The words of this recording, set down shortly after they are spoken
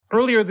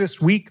Earlier this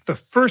week, the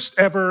first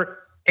ever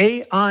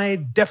AI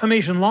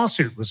defamation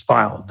lawsuit was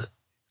filed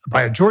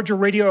by a Georgia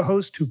radio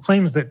host who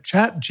claims that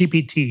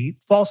ChatGPT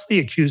falsely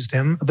accused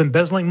him of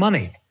embezzling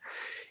money.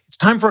 It's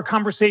time for a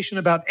conversation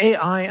about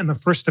AI and the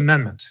First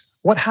Amendment.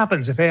 What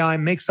happens if AI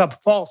makes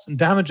up false and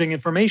damaging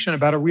information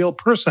about a real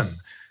person?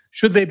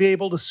 Should they be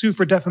able to sue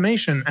for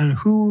defamation? And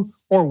who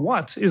or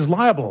what is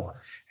liable?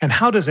 And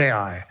how does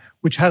AI,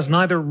 which has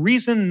neither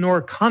reason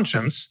nor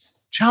conscience,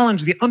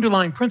 challenge the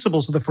underlying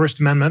principles of the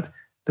First Amendment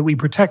that we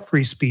protect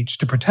free speech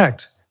to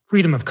protect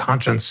freedom of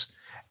conscience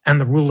and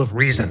the rule of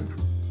reason?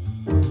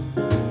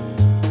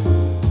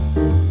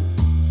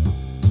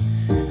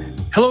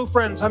 Hello,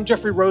 friends. I'm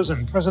Jeffrey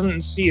Rosen, President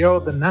and CEO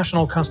of the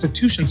National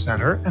Constitution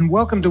Center, and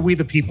welcome to We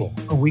the People,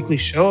 a weekly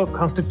show of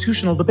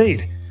constitutional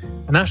debate.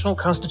 The National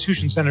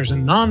Constitution Center is a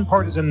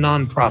nonpartisan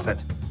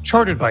nonprofit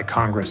chartered by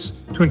Congress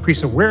to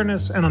increase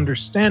awareness and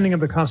understanding of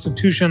the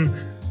Constitution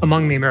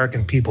among the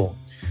American people.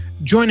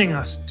 Joining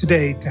us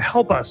today to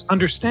help us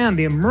understand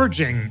the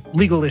emerging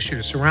legal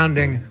issues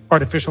surrounding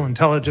artificial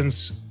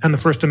intelligence and the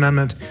First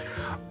Amendment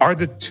are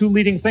the two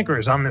leading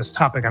thinkers on this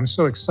topic. I'm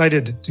so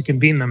excited to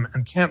convene them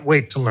and can't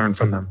wait to learn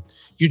from them.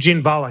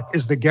 Eugene Volokh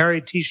is the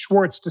Gary T.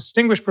 Schwartz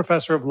Distinguished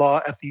Professor of Law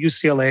at the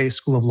UCLA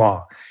School of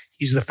Law.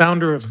 He's the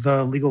founder of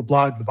the legal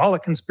blog, The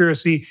Volokh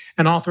Conspiracy,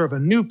 and author of a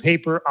new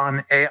paper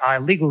on AI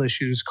legal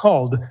issues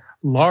called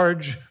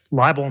Large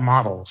Libel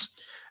Models.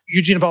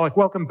 Eugene Volokh,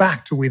 welcome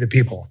back to We the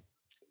People.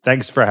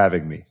 Thanks for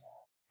having me.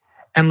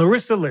 And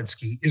Larissa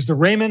Litsky is the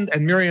Raymond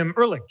and Miriam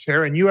Ehrlich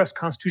Chair in U.S.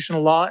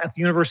 Constitutional Law at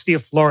the University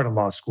of Florida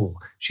Law School.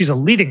 She's a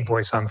leading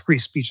voice on free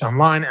speech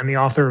online and the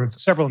author of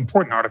several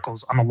important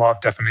articles on the law of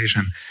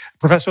defamation.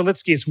 Professor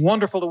Litsky, it's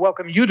wonderful to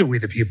welcome you to We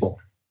the People.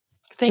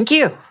 Thank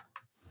you.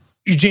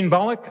 Eugene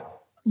Volokh,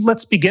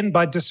 let's begin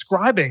by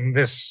describing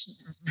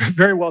this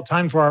very well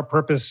timed for our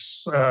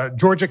purpose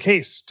Georgia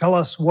case. Tell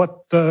us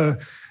what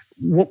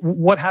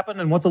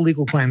happened and what the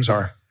legal claims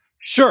are.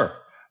 Sure.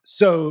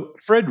 So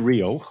Fred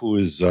Reel, who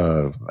is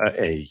a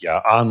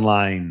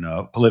online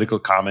political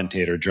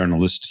commentator,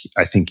 journalist,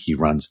 I think he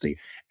runs the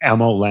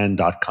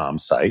ammoland.com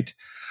site,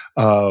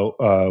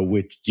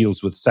 which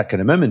deals with Second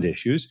Amendment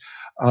issues,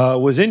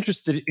 was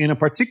interested in a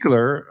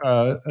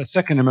particular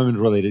Second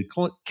Amendment-related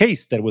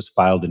case that was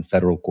filed in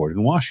federal court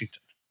in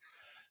Washington.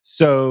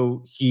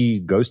 So he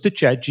goes to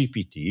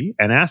ChatGPT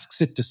and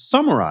asks it to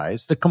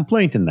summarize the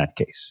complaint in that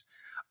case.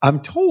 I'm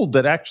told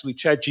that actually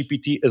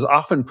ChatGPT is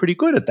often pretty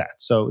good at that.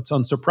 So it's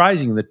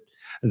unsurprising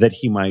that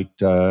he might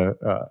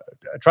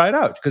try it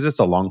out because it's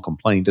a long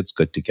complaint. It's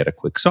good to get a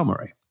quick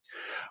summary.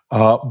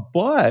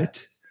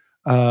 But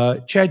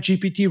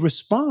ChatGPT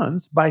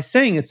responds by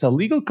saying it's a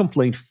legal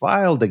complaint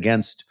filed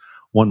against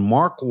one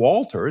Mark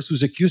Walters,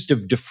 who's accused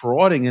of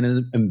defrauding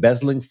and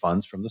embezzling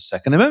funds from the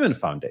Second Amendment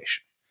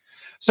Foundation.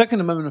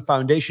 Second Amendment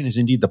Foundation is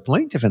indeed the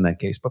plaintiff in that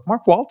case, but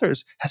Mark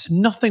Walters has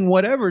nothing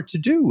whatever to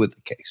do with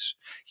the case.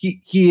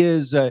 He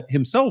is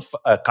himself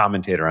a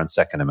commentator on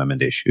Second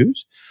Amendment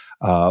issues,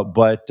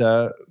 but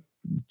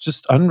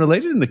just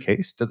unrelated in the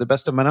case. To the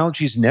best of my knowledge,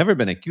 he's never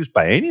been accused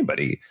by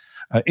anybody,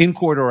 in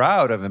court or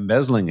out, of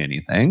embezzling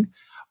anything.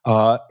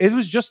 It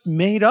was just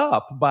made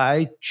up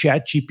by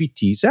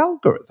ChatGPT's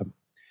algorithm.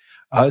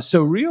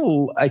 So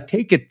Reel, I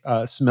take it,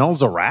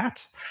 smells a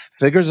rat,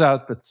 figures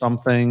out that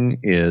something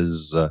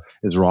is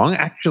wrong,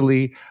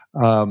 actually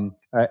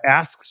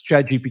asks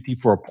ChatGPT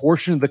for a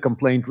portion of the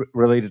complaint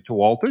related to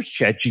Walters.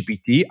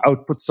 ChatGPT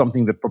outputs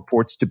something that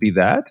purports to be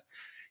that.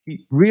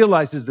 He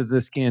realizes that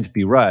this can't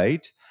be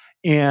right.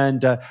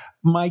 And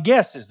my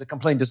guess is, the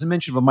complaint doesn't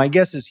mention, but my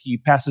guess is he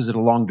passes it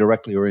along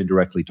directly or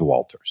indirectly to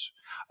Walters.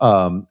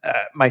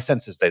 My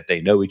sense is that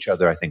they know each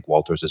other. I think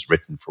Walters has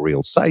written for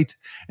Reel's site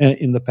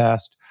in the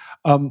past.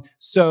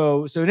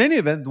 So in any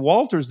event,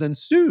 Walters then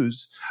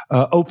sues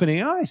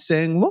OpenAI,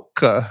 saying,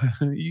 look,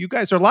 you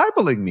guys are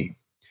libeling me.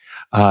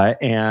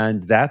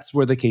 And that's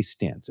where the case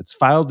stands. It's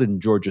filed in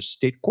Georgia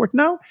state court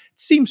now. It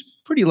seems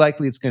pretty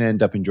likely it's going to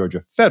end up in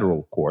Georgia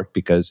federal court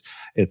because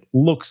it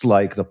looks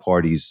like the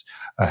parties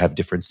have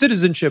different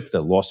citizenship.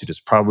 The lawsuit is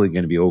probably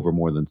going to be over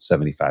more than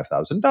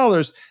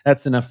 $75,000.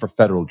 That's enough for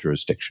federal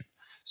jurisdiction.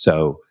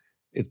 So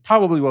it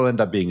probably will end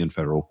up being in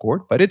federal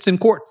court, but it's in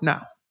court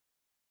now.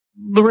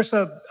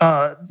 Larissa,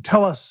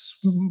 tell us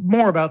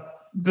more about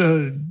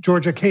the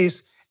Georgia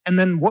case, and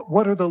then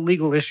what are the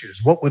legal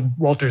issues? What would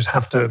Walters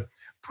have to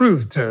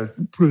prove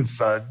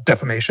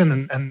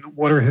defamation, and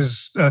what are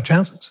his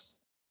chances?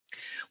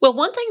 Well,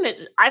 one thing that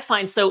I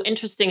find so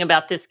interesting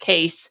about this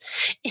case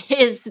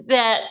is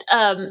that,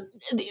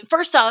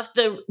 first off,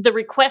 the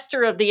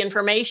requester of the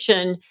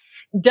information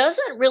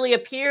doesn't really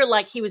appear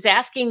like he was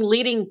asking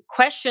leading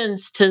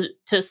questions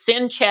to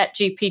send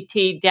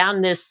ChatGPT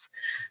down this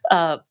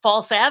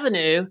false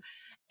avenue.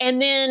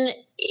 And then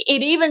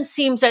it even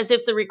seems as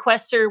if the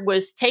requester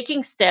was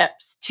taking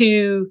steps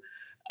to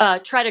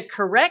try to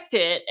correct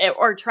it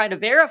or try to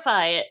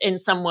verify it in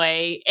some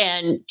way,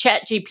 and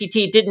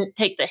ChatGPT didn't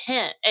take the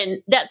hint.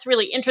 And that's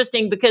really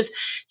interesting because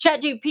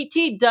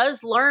ChatGPT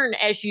does learn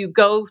as you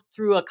go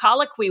through a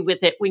colloquy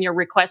with it. When you're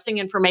requesting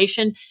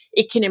information,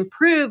 it can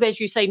improve as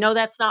you say, no,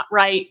 that's not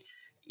right,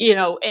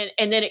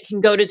 and then it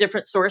can go to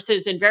different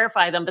sources and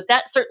verify them. But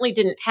that certainly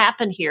didn't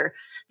happen here.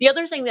 The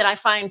other thing that I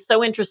find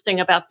so interesting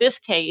about this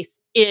case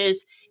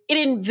is it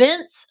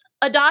invents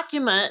a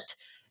document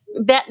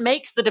that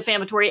makes the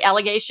defamatory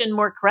allegation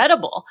more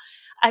credible.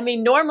 I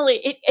mean, normally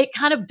it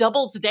kind of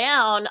doubles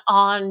down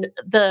on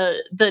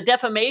the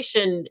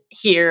defamation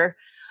here,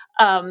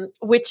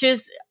 which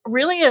is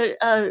really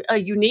a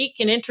unique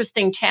and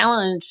interesting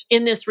challenge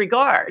in this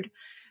regard.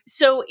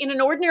 So, in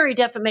an ordinary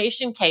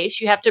defamation case,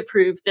 you have to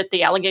prove that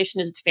the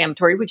allegation is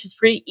defamatory, which is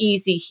pretty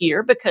easy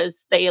here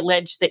because they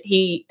allege that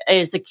he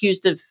is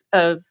accused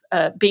of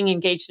being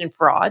engaged in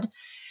fraud.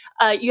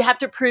 You have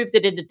to prove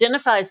that it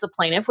identifies the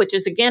plaintiff, which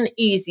is again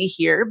easy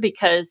here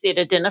because it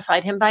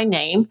identified him by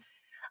name,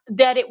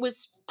 that it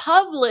was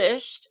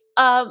published,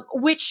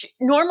 which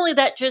normally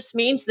that just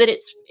means that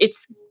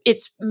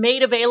it's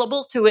made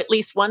available to at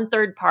least one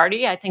third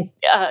party. I think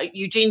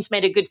Eugene's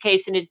made a good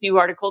case in his new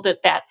article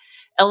that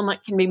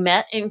element can be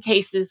met in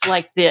cases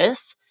like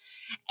this.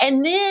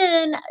 And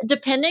then,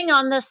 depending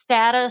on the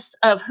status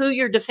of who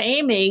you're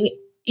defaming,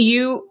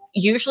 you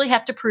usually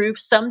have to prove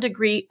some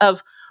degree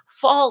of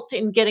fault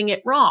in getting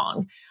it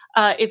wrong.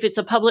 If it's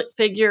a public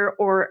figure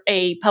or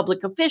a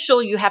public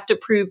official, you have to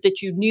prove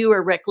that you knew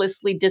or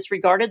recklessly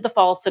disregarded the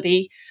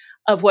falsity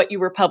of what you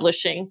were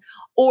publishing.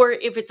 Or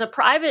if it's a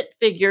private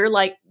figure,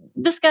 like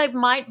this guy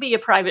might be a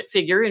private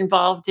figure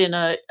involved in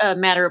a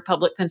matter of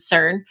public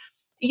concern,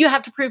 you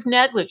have to prove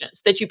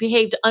negligence, that you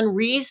behaved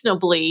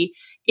unreasonably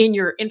in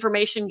your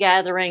information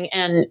gathering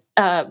and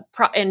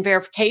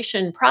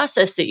verification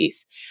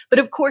processes. But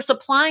of course,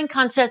 applying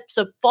concepts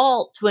of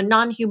fault to a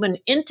non-human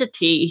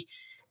entity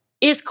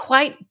is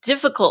quite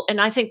difficult.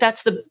 And I think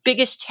that's the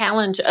biggest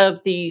challenge of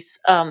these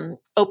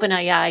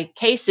OpenAI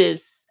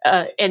cases,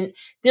 and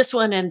this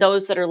one and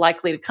those that are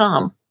likely to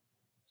come.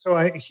 So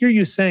I hear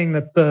you saying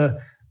that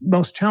the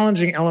most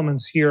challenging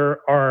elements here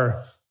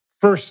are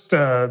first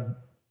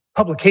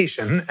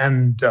publication,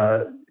 and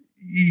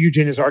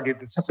Eugene has argued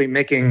that simply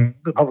making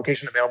the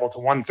publication available to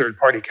one third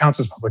party counts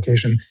as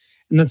publication.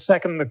 And then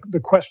second, the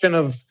question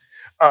of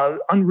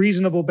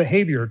unreasonable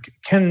behavior.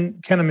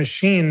 Can a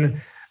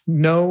machine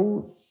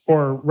know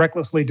or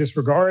recklessly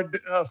disregard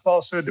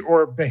falsehood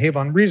or behave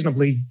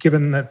unreasonably,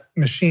 given that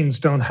machines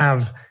don't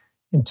have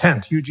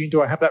intent? Eugene,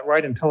 do I have that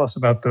right? And tell us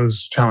about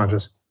those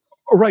challenges.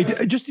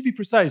 Right. Just to be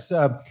precise,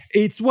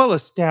 it's well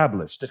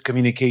established that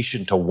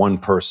communication to one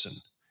person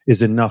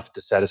is enough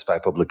to satisfy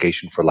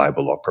publication for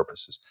libel law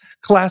purposes.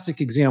 Classic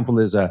example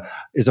is a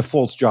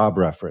false job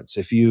reference.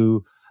 If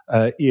you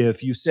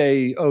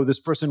say, "Oh,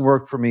 this person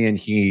worked for me and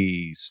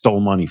he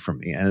stole money from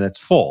me," and that's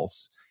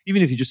false,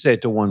 even if you just say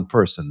it to one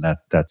person,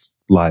 that's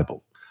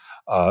libel.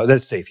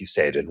 Let's say if you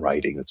say it in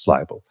writing, it's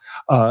libel.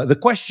 The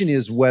question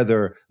is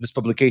whether this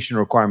publication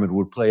requirement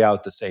would play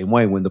out the same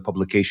way when the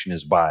publication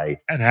is by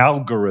an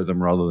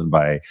algorithm rather than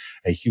by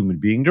a human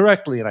being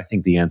directly. And I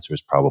think the answer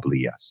is probably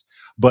yes.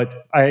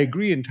 But I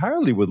agree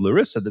entirely with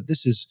Larissa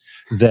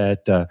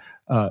that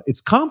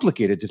it's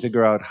complicated to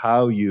figure out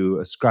how you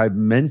ascribe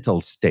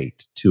mental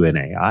state to an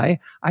AI.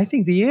 I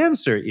think the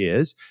answer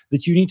is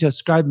that you need to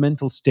ascribe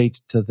mental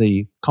state to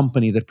the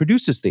company that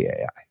produces the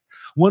AI.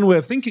 One way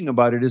of thinking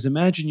about it is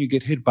imagine you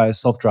get hit by a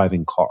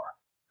self-driving car.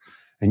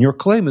 And your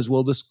claim is,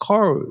 well, this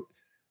car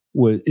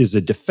was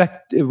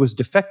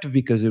defective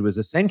because it was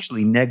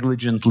essentially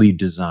negligently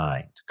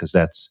designed, because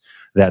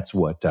that's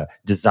what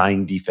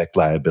design defect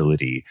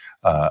liability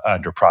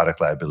under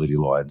product liability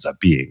law ends up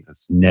being.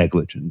 It's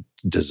negligent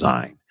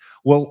design.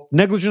 Well,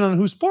 negligent on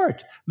whose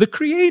part? The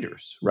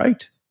creators,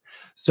 right?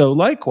 So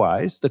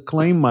likewise, the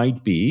claim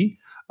might be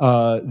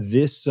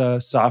this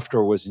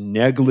software was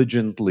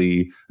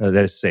negligently,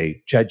 let's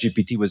say,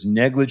 ChatGPT was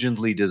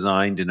negligently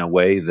designed in a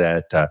way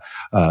that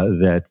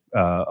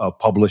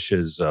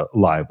publishes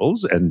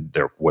libels, and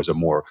there was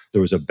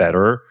a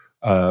better,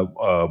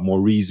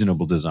 more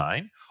reasonable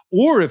design.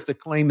 Or if the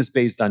claim is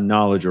based on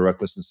knowledge or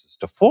recklessness as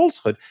to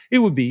falsehood, it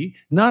would be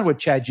not what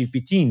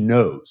ChatGPT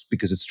knows,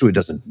 because it's true, it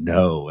doesn't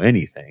know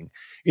anything.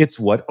 It's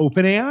what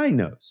OpenAI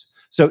knows.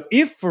 So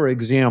if, for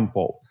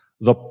example,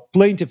 the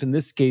plaintiff in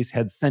this case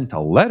had sent a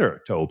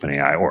letter to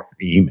OpenAI, or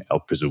email,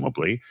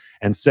 presumably,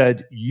 and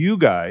said, "You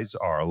guys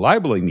are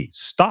libeling me,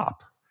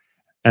 stop."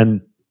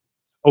 And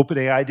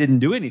OpenAI didn't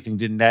do anything,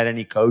 didn't add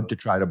any code to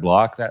try to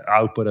block that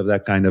output of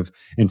that kind of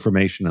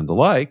information and the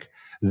like.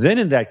 Then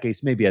in that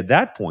case, maybe at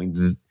that point,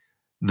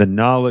 the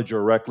knowledge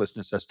or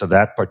recklessness as to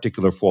that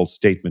particular false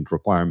statement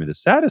requirement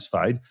is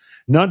satisfied,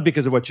 not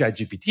because of what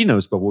ChatGPT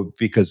knows, but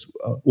because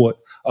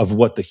of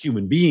what the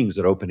human beings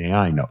at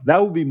OpenAI know.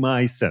 That would be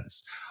my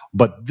sense.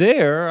 But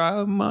there,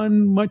 I'm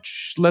on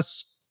much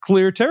less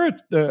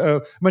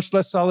much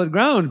less solid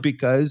ground,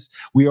 because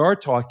we are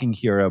talking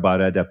here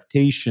about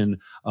adaptation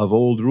of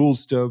old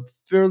rules to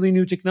fairly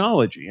new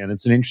technology, and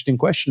it's an interesting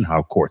question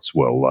how courts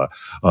will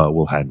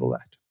handle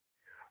that.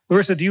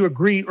 Larissa, do you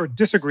agree or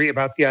disagree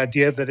about the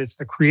idea that it's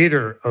the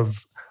creator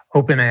of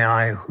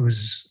OpenAI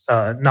whose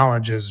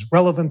knowledge is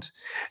relevant,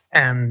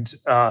 and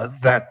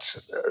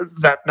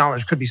that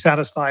knowledge could be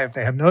satisfied if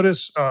they have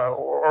notice?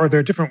 Or are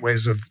there different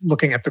ways of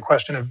looking at the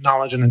question of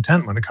knowledge and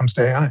intent when it comes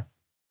to AI?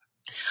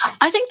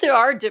 I think there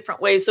are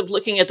different ways of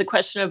looking at the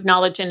question of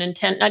knowledge and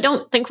intent. I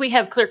don't think we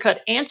have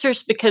clear-cut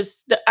answers,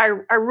 because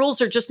our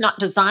rules are just not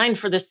designed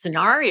for this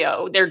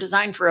scenario. They're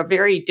designed for a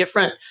very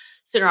different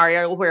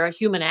scenario where a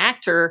human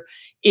actor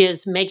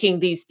is making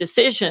these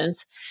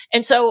decisions.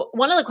 And so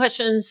one of the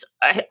questions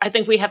I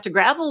think we have to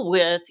grapple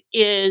with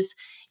is,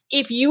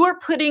 if you are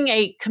putting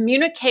a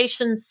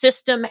communication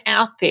system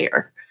out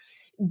there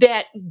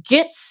that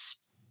gets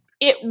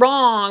it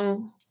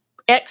wrong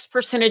X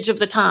percentage of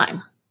the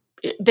time,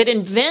 that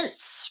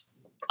invents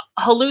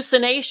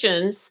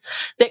hallucinations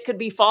that could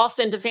be false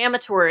and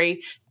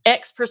defamatory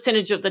X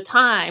percentage of the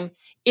time,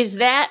 is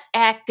that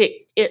act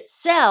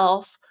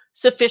itself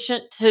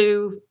sufficient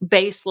to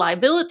base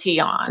liability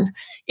on?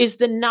 Is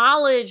the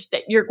knowledge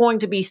that you're going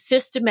to be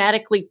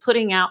systematically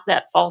putting out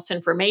that false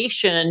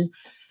information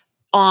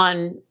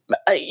on,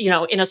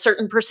 in a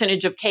certain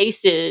percentage of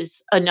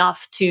cases,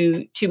 enough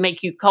to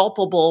make you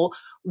culpable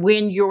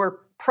when your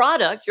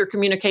product, your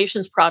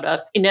communications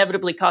product,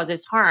 inevitably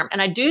causes harm?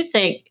 And I do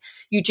think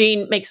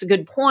Eugene makes a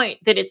good point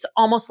that it's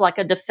almost like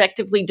a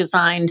defectively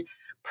designed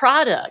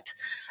product.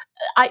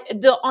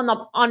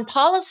 On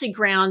policy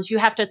grounds, you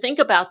have to think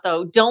about,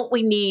 though, don't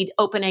we need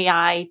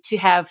OpenAI to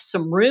have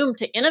some room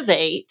to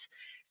innovate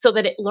so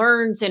that it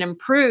learns and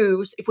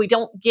improves? If we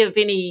don't give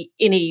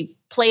any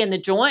play in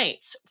the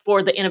joints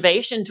for the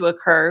innovation to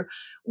occur,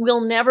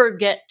 we'll never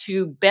get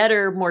to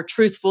better, more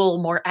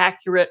truthful, more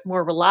accurate,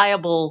 more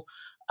reliable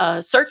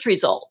search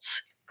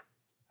results.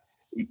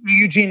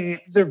 Eugene,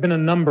 there have been a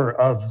number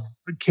of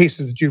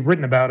cases that you've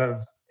written about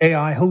of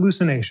AI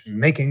hallucination,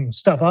 making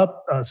stuff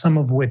up, some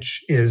of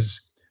which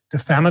is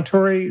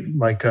defamatory,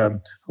 like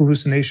a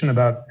hallucination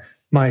about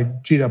my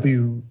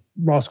GW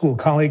Law School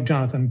colleague,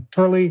 Jonathan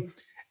Turley,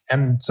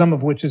 and some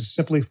of which is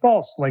simply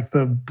false, like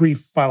the brief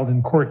filed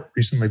in court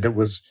recently that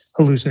was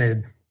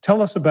hallucinated.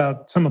 Tell us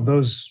about some of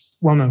those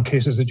well-known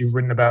cases that you've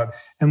written about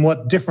and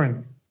what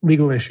different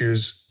legal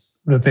issues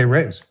that they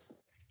raise.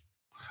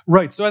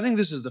 Right. So I think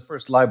this is the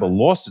first libel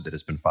lawsuit that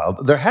has been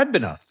filed. There had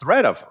been a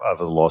threat of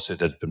a lawsuit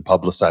that had been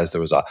publicized. There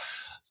was a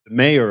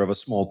mayor of a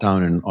small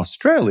town in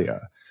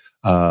Australia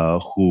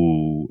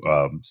who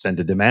sent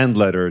a demand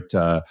letter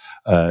to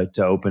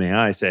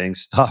OpenAI saying,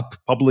 "Stop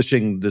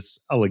publishing this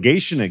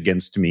allegation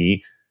against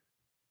me.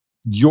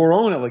 Your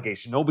own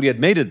allegation. Nobody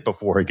had made it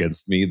before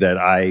against me that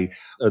I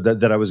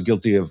was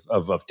guilty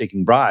of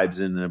taking bribes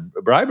in a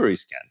bribery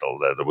scandal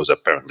that was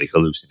apparently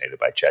hallucinated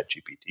by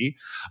ChatGPT."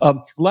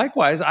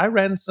 Likewise, I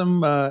ran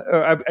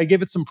I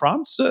gave it some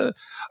prompts. At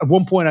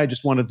one point, I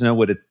just wanted to know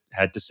what it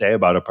had to say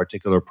about a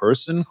particular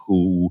person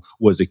who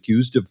was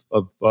accused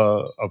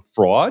of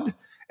fraud.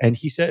 And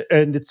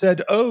it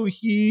said, "Oh,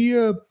 he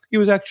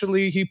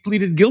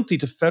pleaded guilty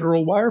to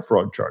federal wire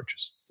fraud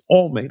charges,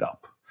 all made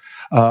up."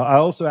 I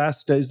also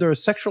asked, is there a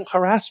sexual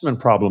harassment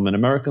problem in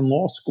American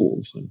law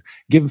schools? And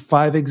give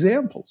 5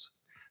 examples.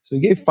 So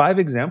he gave 5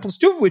 examples,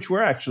 2 of which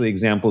were actually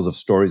examples of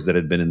stories that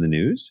had been in the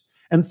news,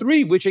 and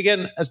 3, which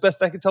again, as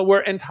best I could tell,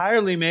 were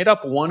entirely made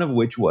up, one of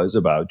which was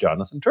about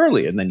Jonathan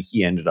Turley. And then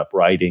he ended up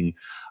writing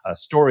a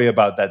story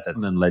about that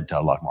then led to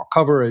a lot more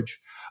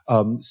coverage.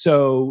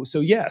 So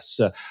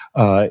yes,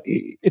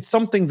 it's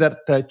something that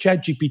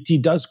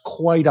ChatGPT does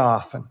quite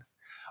often.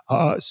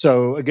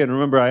 So again,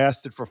 remember, I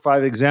asked it for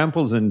 5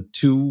 examples and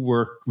 2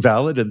 were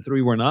valid and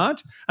 3 were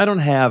not. I don't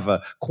have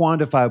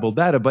quantifiable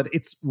data, but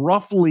it's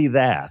roughly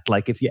that.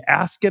 Like if you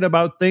ask it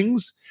about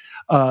things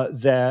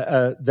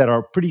that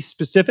are pretty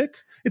specific,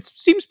 it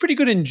seems pretty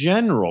good in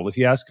general. If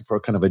you ask it for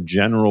kind of a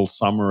general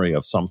summary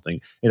of something,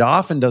 it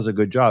often does a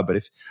good job.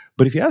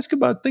 But if you ask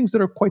about things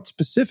that are quite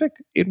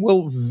specific, it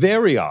will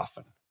very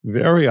often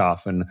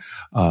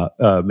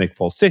make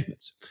false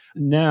statements.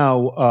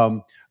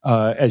 Now,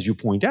 as you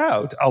point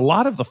out, a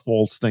lot of the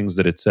false things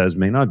that it says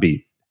may not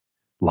be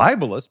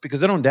libelous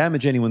because they don't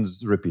damage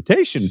anyone's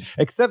reputation,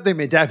 except they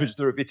may damage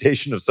the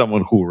reputation of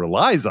someone who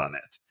relies on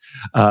it.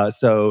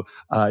 So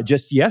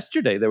just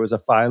yesterday, there was a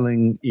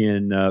filing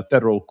in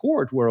federal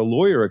court where a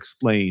lawyer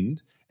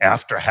explained,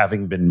 after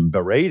having been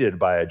berated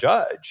by a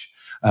judge,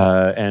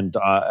 and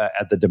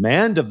at the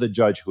demand of the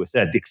judge who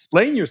said,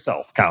 "Explain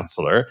yourself,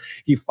 counselor,"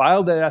 he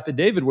filed an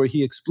affidavit where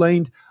he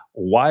explained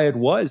why it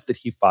was that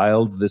he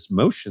filed this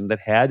motion that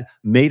had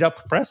made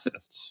up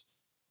precedents.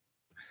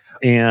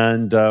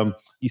 And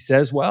he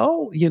says,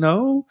 well,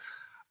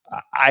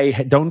 I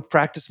don't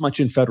practice much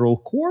in federal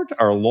court.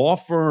 Our law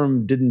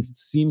firm didn't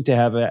seem to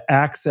have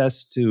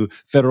access to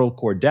federal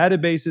court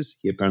databases.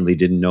 He apparently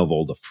didn't know of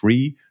all the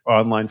free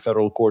online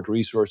federal court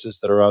resources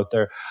that are out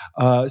there.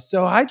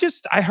 So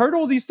I heard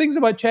all these things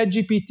about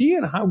ChatGPT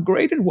and how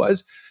great it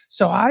was.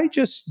 So I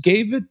just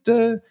gave it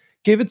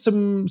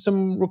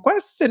some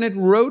requests, and it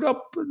wrote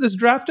up this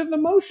draft of the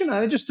motion.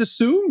 I just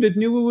assumed it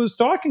knew what it was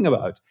talking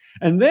about.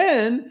 And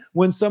then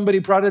when somebody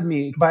prodded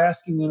me by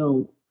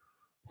asking,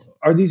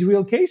 are these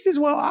real cases?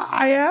 Well,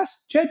 I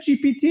asked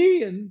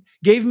ChatGPT and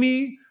gave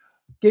me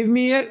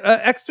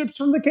excerpts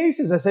from the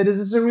cases. I said, "Is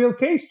this a real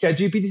case?"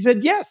 ChatGPT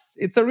said, "Yes,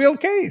 it's a real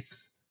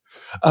case."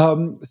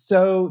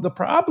 So the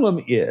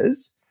problem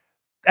is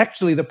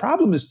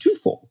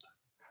twofold.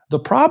 The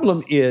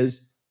problem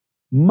is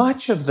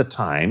much of the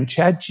time,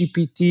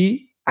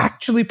 ChatGPT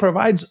actually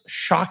provides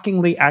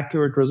shockingly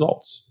accurate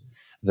results.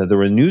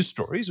 There are news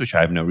stories, which I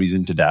have no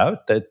reason to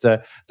doubt,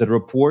 that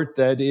report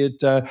that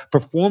it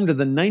performed at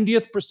the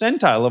 90th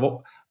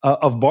percentile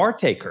of bar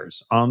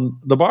takers on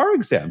the bar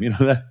exam.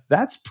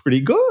 That's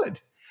pretty good.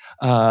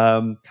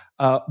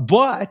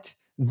 But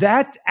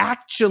that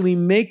actually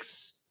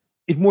makes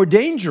it more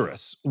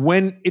dangerous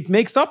when it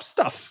makes up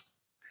stuff.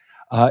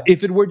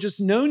 If it were just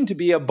known to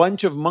be a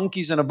bunch of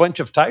monkeys and a bunch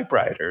of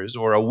typewriters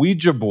or a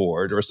Ouija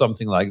board or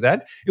something like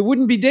that, it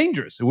wouldn't be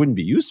dangerous. It wouldn't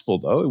be useful,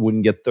 though. It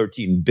wouldn't get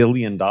 $13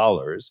 billion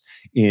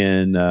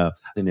in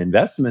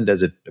investment,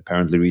 as it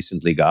apparently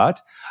recently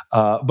got.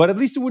 But at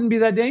least it wouldn't be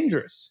that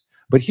dangerous.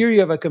 But here you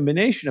have a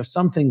combination of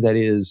something that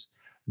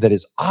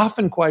is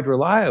often quite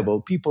reliable.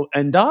 People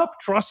end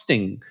up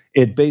trusting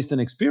it based on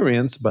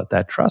experience, but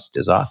that trust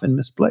is often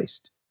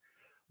misplaced.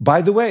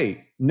 By the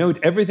way, note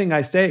everything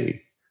I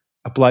say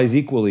applies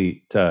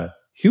equally to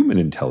human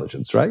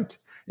intelligence, right?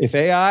 If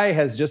AI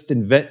has just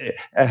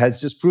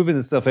proven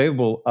itself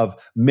able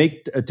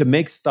to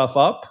make stuff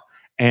up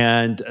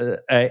and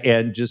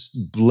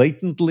just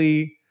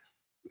blatantly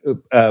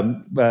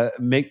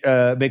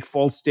make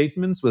false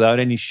statements without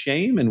any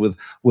shame and with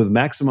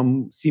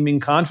maximum seeming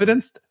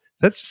confidence,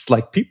 that's just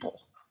like people.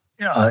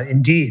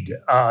 Indeed.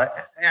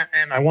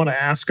 And I want to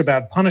ask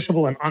about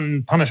punishable and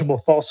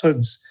unpunishable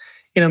falsehoods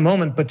in a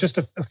moment, but just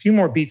a few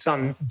more beats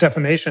on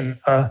defamation.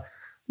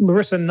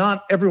 Larissa,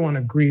 not everyone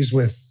agrees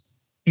with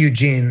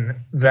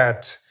Eugene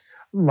that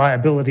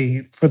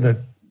liability for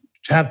the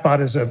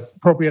chatbot is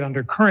appropriate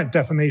under current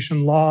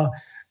defamation law.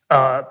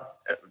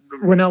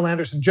 Ronnell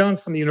Anderson-Jones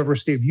from the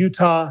University of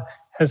Utah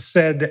has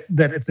said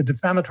that if the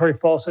defamatory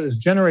falsehood is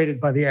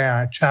generated by the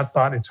AI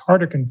chatbot, it's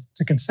harder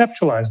to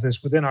conceptualize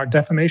this within our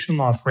defamation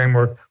law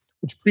framework,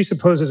 which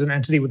presupposes an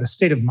entity with a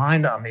state of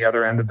mind on the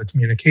other end of the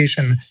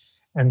communication.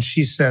 And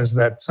she says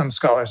that some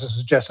scholars have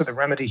suggested the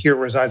remedy here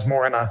resides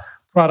more in a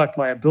product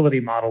liability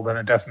model than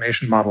a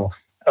defamation model.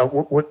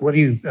 What do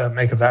you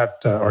make of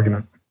that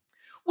argument?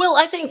 Well,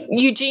 I think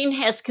Eugene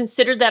has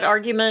considered that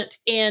argument,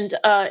 and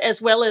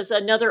as well as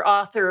another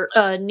author,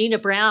 Nina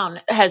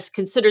Brown, has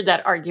considered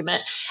that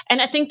argument.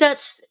 And I think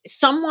that's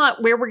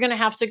somewhat where we're going to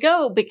have to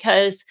go,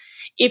 because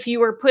if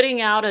you are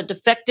putting out a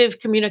defective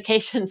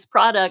communications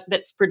product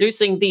that's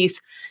producing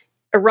these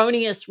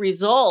erroneous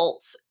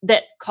results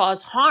that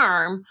cause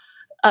harm,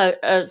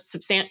 a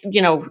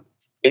substantial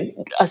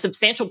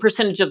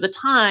percentage of the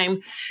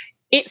time,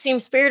 it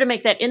seems fair to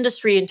make that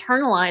industry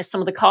internalize some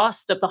of the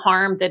cost of the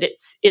harm that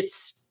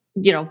it's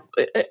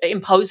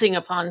imposing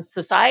upon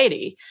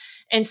society.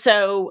 And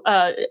so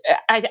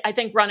I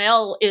think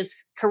Ronnell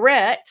is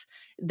correct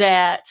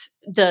that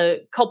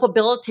the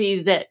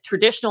culpability that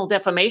traditional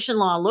defamation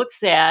law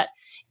looks at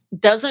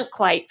doesn't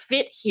quite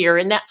fit here.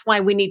 And that's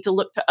why we need to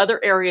look to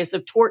other areas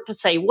of tort to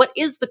say, what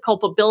is the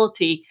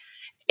culpability?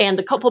 And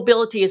the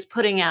culpability is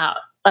putting out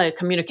a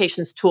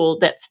communications tool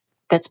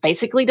that's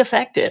basically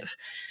defective.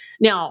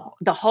 Now,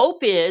 the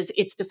hope is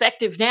it's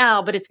defective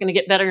now, but it's going to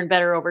get better and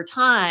better over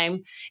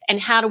time. And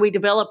how do we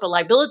develop a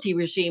liability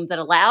regime that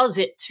allows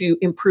it to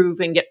improve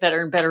and get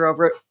better and better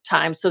over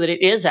time so that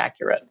it is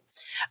accurate?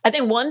 I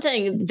think one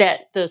thing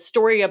that the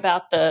story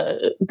about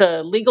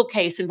the legal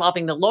case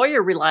involving the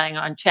lawyer relying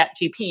on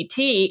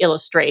ChatGPT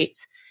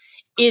illustrates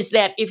is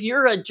that if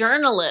you're a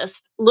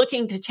journalist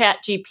looking to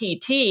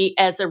ChatGPT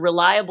as a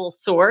reliable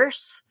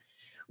source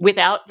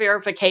without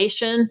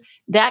verification,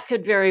 that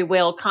could very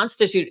well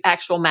constitute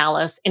actual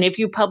malice. And if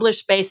you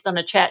publish based on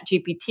a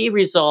ChatGPT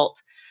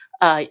result,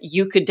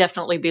 you could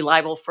definitely be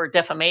liable for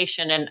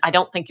defamation. And I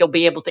don't think you'll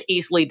be able to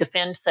easily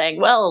defend saying,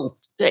 well,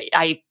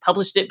 I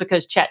published it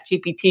because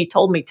ChatGPT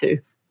told me to.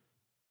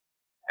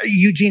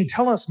 Eugene,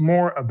 tell us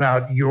more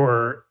about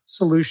your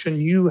solution.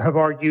 You have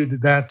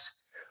argued that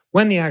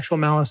when the actual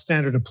malice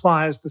standard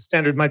applies, the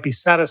standard might be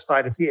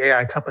satisfied if the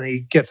AI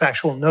company gets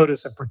actual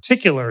notice of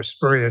particular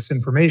spurious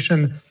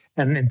information.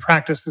 And in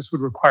practice, this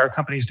would require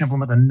companies to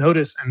implement a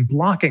notice and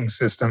blocking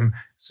system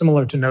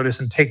similar to notice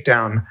and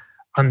takedown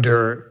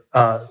under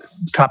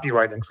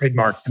copyright and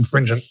trademark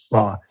infringement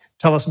law.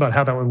 Tell us about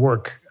how that would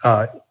work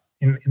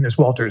in this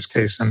Walters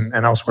case and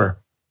elsewhere.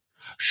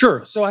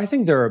 Sure. So I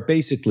think there are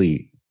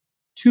basically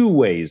two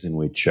ways in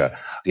which the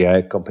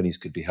AI companies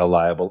could be held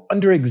liable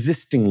under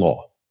existing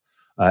law.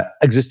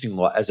 existing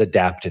law as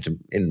adapted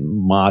in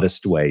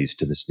modest ways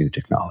to this new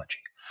technology.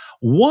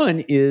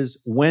 One is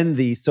when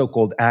the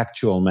so-called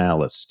actual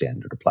malice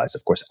standard applies.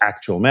 Of course,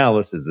 actual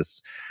malice is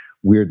this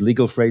weird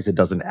legal phrase. It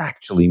doesn't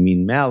actually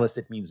mean malice.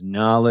 It means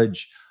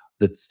knowledge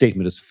that the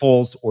statement is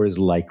false or is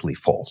likely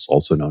false,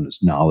 also known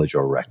as knowledge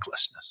or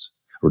recklessness,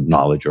 or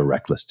knowledge or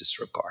reckless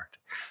disregard.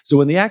 So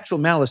when the actual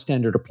malice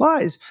standard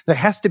applies, there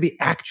has to be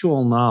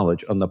actual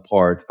knowledge on the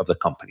part of the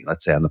company,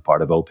 let's say on the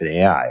part of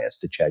OpenAI as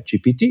to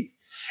ChatGPT.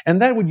 And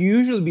that would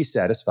usually be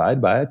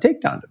satisfied by a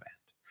takedown demand.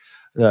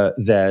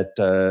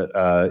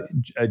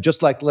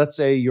 Just like, let's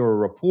say you're a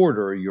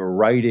reporter, you're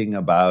writing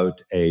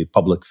about a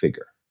public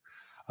figure.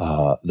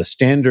 The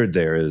standard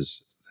there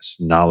is this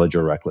knowledge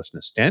or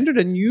recklessness standard,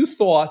 and you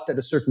thought that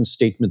a certain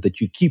statement that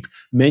you keep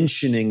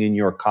mentioning in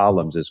your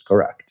columns is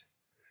correct.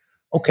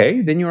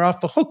 Okay, then you're off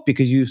the hook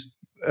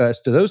as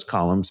to those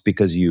columns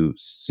because you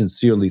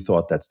sincerely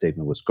thought that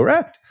statement was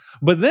correct.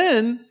 But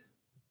then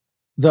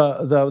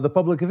the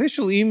public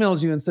official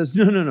emails you and says,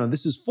 no,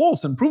 this is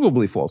false and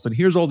provably false, and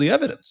here's all the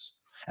evidence.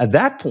 At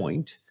that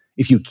point,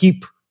 if you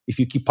keep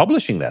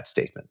publishing that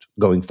statement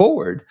going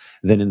forward,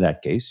 then in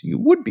that case you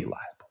would be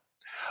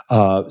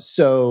liable.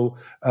 So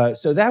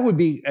that would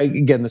be,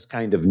 again, this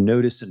kind of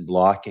notice and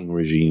blocking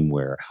regime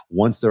where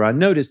once they're on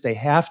notice, they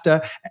have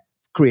to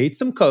create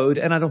some code,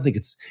 and I don't think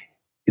it's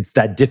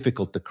that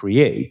difficult to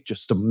create,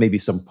 just maybe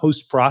some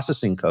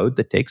post-processing code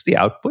that takes the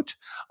output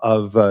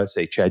of,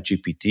 say,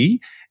 ChatGPT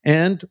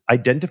and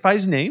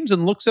identifies names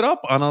and looks them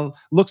up on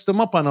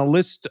a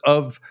list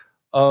of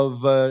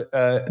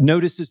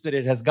notices that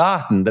it has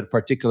gotten that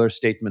particular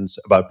statements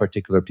about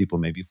particular people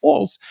may be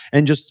false,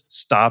 and just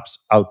stops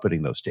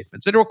outputting those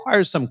statements. It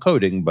requires some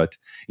coding, but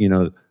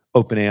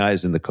OpenAI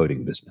is in the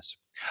coding business.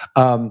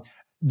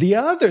 The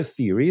other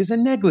theory is a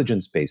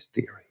negligence-based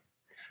theory.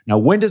 Now,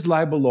 when does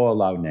libel law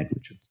allow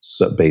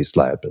negligence-based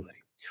liability?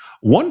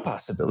 One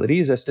possibility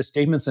is as to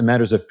statements and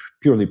matters of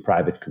purely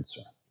private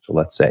concern. So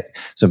let's say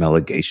some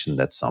allegation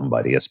that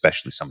somebody,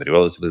 especially somebody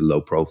relatively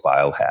low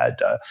profile, had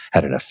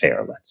an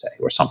affair, let's say,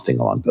 or something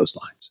along those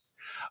lines.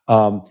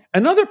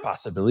 Another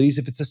possibility is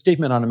if it's a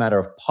statement on a matter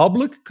of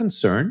public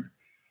concern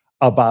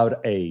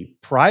about a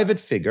private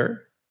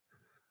figure,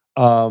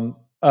 and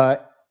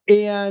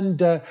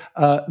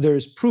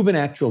there's proven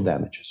actual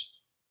damages.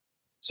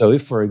 So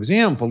if, for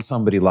example,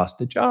 somebody lost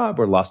a job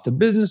or lost a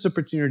business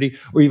opportunity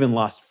or even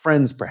lost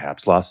friends,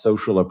 perhaps lost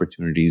social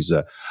opportunities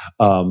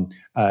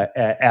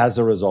as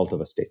a result of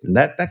a statement,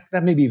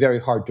 that may be very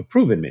hard to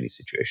prove in many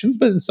situations,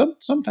 but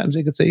sometimes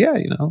they could say,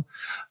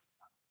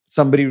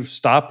 somebody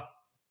stopped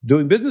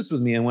doing business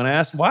with me. And when I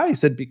asked why, he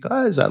said,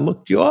 because I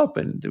looked you up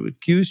and they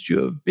accused you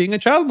of being a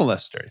child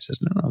molester. He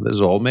says, no, this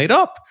is all made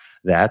up.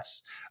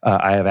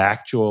 I have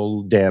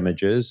actual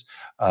damages.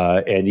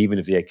 And even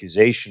if the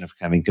accusation of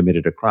having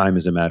committed a crime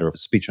is a matter of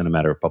speech on a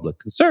matter of public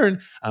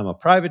concern, I'm a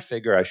private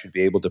figure. I should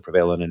be able to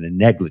prevail on a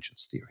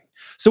negligence theory.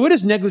 So what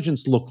does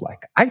negligence look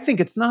like? I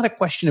think it's not a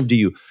question of do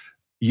you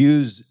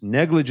use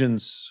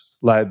negligence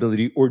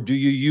liability or do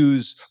you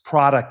use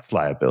products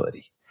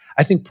liability?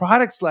 I think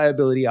products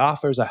liability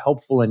offers a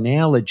helpful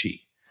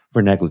analogy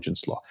for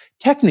negligence law.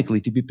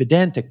 Technically, to be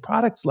pedantic,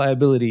 products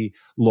liability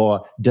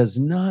law does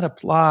not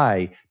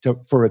apply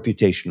for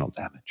reputational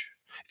damage.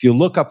 If you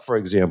look up, for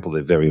example,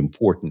 a very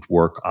important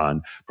work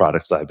on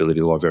products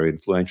liability law, very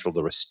influential,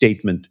 the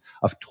Restatement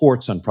of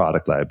Torts on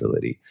Product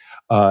Liability,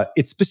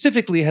 it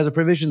specifically has a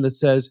provision that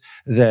says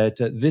that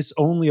this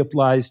only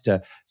applies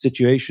to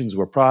situations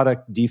where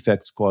product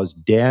defects cause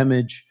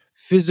damage,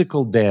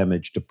 physical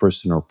damage to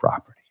person or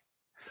property.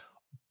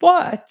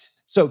 But,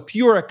 so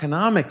pure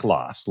economic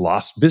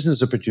lost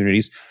business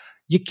opportunities,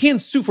 you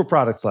can't sue for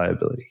products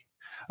liability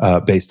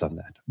based on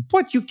that.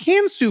 But you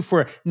can sue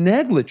for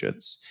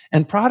negligence,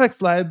 and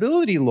products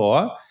liability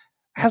law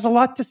has a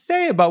lot to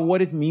say about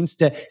what it means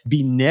to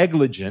be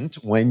negligent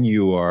when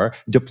you are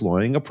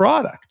deploying a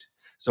product.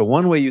 So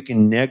one way you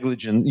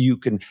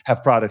can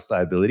have products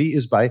liability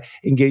is by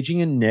engaging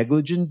in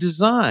negligent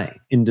design,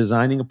 in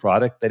designing a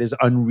product that is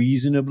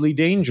unreasonably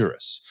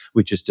dangerous,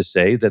 which is to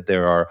say that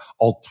there are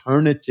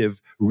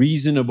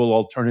reasonable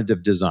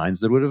alternative designs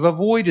that would have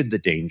avoided the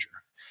danger.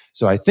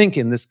 So I think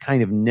in this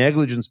kind of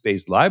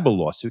negligence-based libel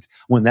lawsuit,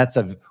 when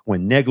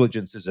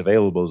negligence is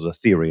available as a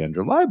theory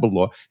under libel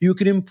law, you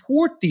can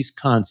import these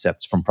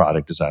concepts from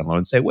product design law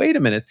and say, wait a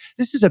minute,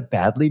 this is a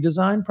badly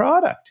designed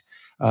product.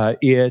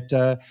 It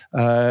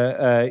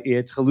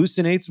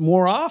hallucinates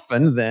more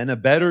often than a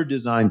better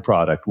designed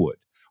product would,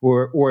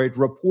 or it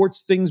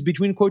reports things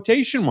between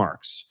quotation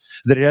marks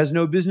that it has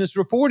no business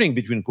reporting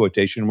between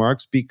quotation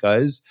marks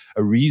because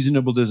a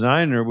reasonable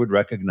designer would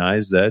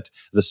recognize that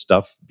the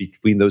stuff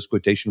between those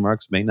quotation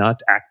marks may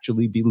not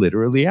actually be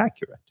literally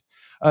accurate.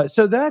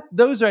 So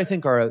those, I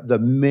think, are the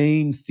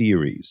main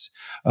theories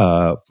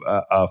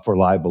for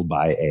libel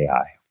by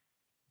AI.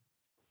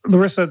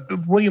 Larissa,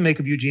 what do you make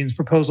of Eugene's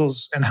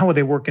proposals, and how would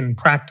they work in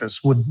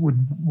practice? Would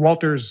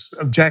Walters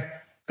object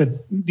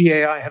that the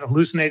AI had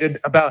hallucinated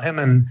about him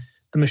and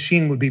the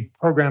machine would be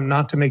programmed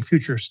not to make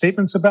future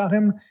statements about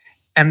him?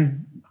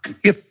 And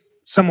if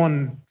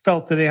someone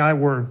felt that AI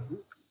were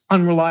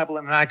unreliable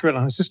and inaccurate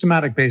on a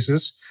systematic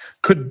basis,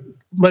 could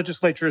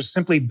legislatures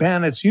simply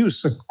ban its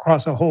use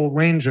across a whole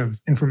range of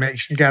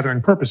information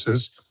gathering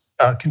purposes,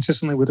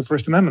 consistently with the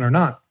First Amendment or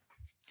not?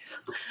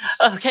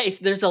 Okay, so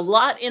there's a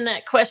lot in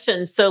that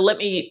question, so let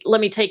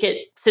me take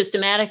it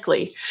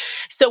systematically.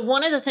 So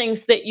one of the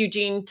things that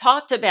Eugene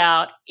talked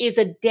about is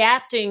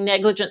adapting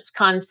negligence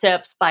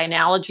concepts by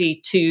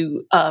analogy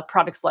to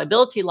products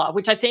liability law,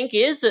 which I think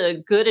is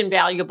a good and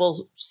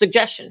valuable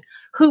suggestion.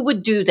 Who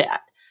would do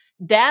that?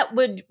 That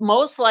would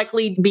most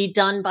likely be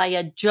done by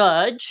a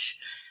judge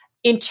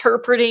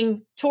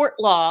interpreting tort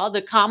law,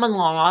 the common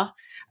law,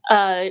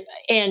 uh,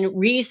 and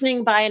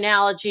reasoning by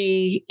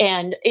analogy.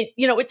 And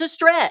it's a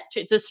stretch.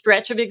 It's a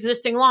stretch of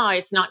existing law.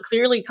 It's not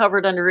clearly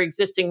covered under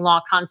existing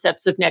law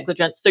concepts of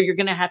negligence. So you're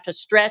going to have to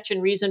stretch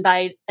and reason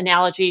by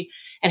analogy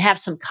and have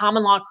some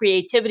common law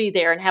creativity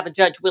there, and have a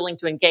judge willing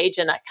to engage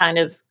in that kind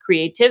of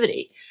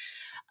creativity.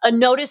 A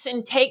notice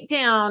and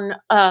takedown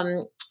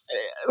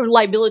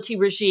liability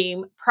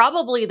regime,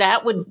 probably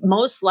that would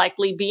most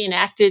likely be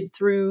enacted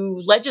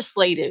through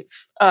legislative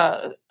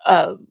uh,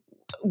 uh,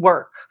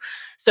 work.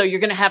 So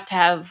you're going to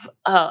have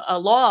a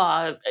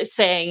law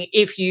saying,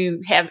 if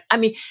you have,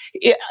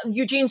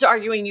 Eugene's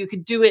arguing you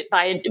could do it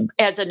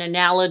as an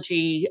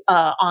analogy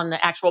on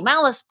the actual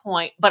malice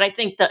point, but I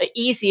think the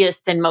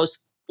easiest and most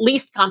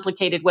least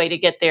complicated way to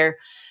get there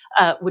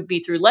would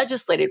be through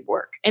legislative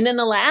work. And then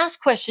the last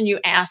question you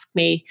asked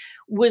me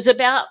was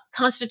about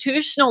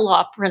constitutional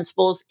law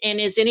principles, and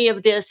is any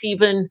of this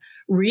even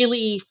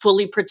really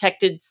fully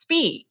protected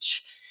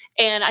speech?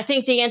 And I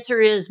think the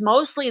answer is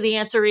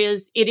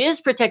it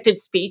is protected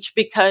speech,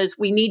 because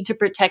we need to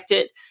protect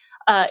it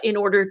in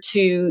order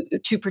to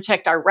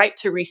protect our right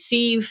to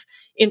receive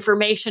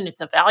information. It's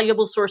a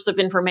valuable source of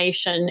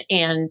information,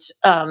 and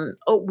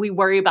we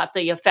worry about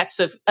the effects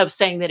of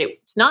saying that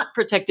it's not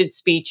protected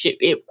speech.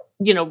 It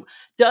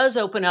does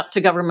open up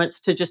to governments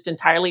to just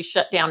entirely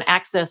shut down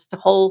access to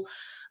whole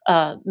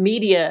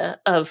media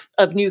of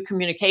new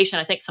communication.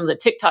 I think some of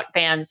the TikTok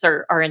bans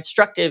are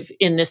instructive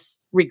in this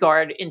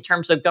regard in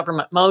terms of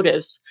government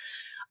motives.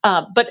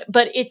 But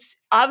it's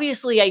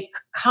obviously a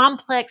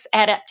complex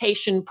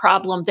adaptation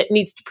problem that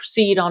needs to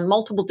proceed on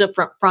multiple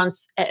different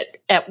fronts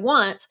at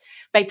once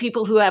by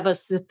people who have a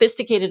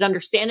sophisticated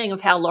understanding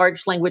of how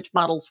large language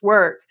models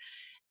work.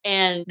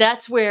 And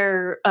that's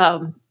where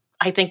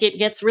I think it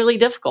gets really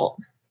difficult.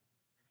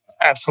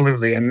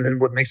 Absolutely. And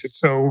what makes it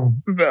so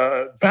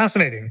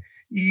fascinating,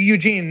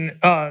 Eugene,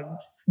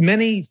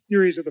 many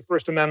theories of the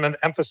First Amendment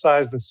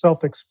emphasize the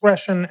self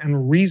expression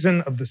and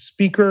reason of the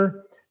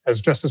speaker. As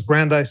Justice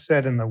Brandeis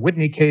said in the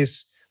Whitney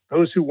case,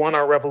 those who won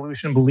our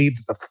revolution believed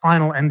that the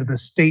final end of the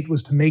state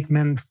was to make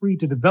men free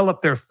to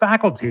develop their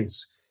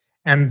faculties.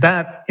 And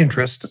that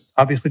interest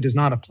obviously does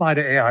not apply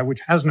to AI, which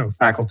has no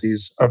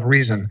faculties of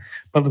reason.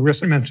 But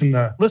Larissa mentioned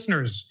the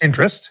listener's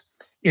interest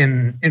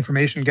in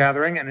information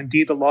gathering. And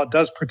indeed, the law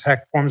does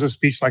protect forms of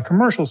speech like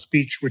commercial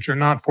speech, which are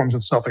not forms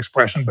of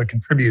self-expression, but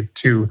contribute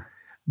to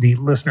the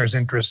listener's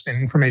interest in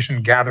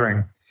information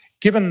gathering.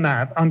 Given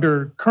that,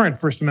 under current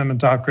First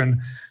Amendment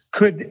doctrine,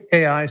 could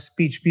AI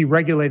speech be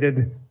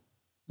regulated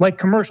like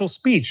commercial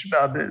speech,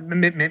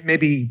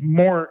 maybe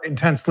more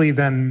intensely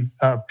than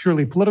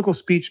purely political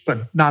speech,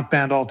 but not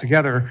banned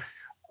altogether?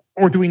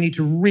 Or do we need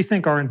to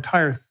rethink our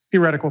entire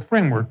theoretical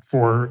framework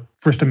for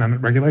First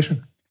Amendment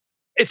regulation?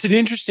 It's an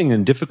interesting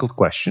and difficult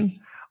question.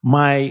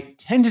 My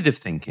tentative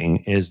thinking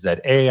is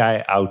that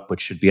AI output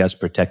should be as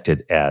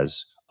protected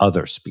as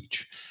other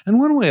speech. And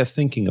one way of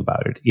thinking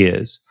about it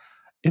is,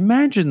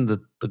 imagine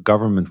that the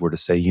government were to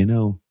say,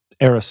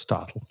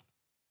 Aristotle,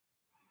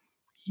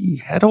 he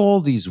had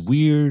all these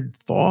weird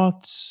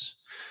thoughts.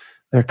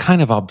 They're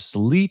kind of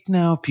obsolete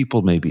now.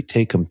 People maybe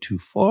take them too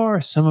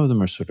far. Some of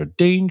them are sort of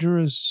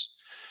dangerous.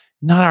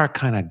 Not our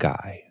kind of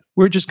guy.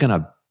 We're just going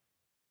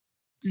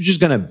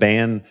to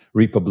ban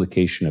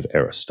republication of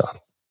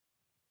Aristotle.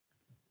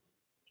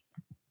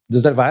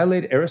 Does that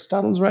violate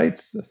Aristotle's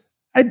rights?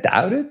 I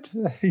doubt it.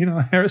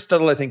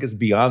 Aristotle, I think, is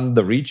beyond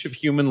the reach of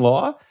human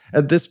law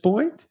at this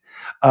point.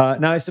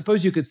 Now, I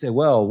suppose you could say,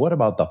 well, what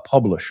about the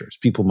publishers?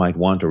 People might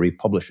want to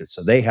republish it,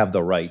 so they have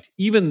the right,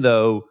 even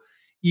though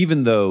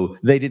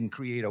they didn't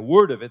create a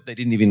word of it, they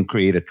didn't even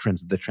create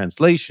the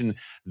translation,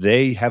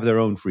 they have their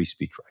own free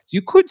speech rights.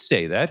 You could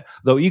say that,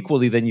 though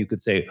equally then you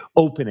could say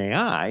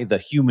OpenAI, the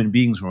human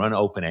beings who run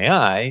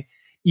OpenAI,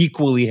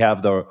 equally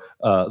have the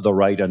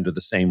right under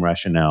the same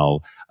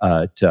rationale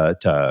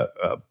to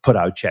put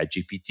out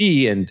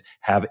ChatGPT and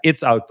have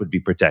its output be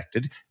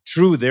protected.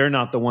 True, they're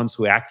not the ones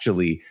who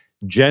actually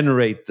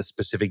generate the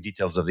specific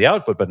details of the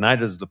output, but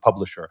neither is the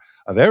publisher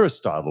of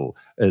Aristotle,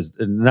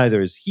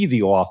 neither is he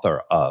the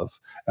author of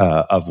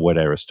what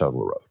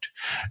Aristotle wrote.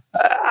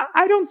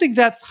 I don't think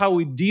that's how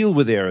we deal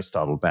with the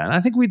Aristotle ban. I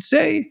think we'd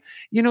say,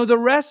 the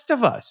rest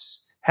of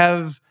us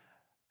have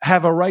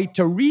a right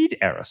to read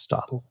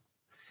Aristotle.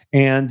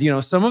 And,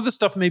 some of the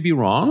stuff may be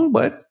wrong,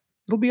 but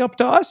it'll be up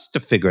to us to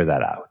figure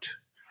that out.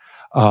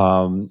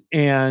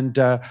 And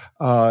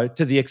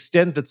to the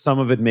extent that some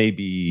of it may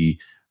be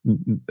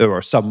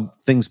or some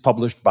things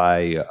published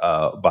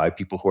by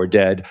people who are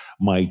dead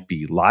might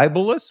be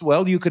libelous.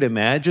 Well, you could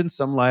imagine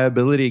some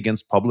liability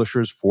against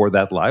publishers for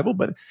that libel,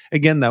 but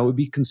again, that would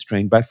be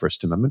constrained by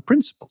First Amendment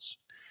principles.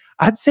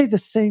 I'd say the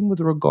same with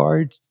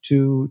regard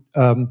to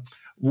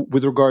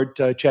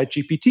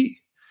ChatGPT.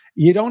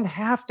 You don't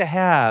have to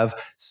have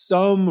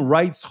some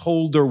rights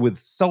holder with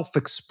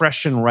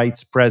self-expression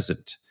rights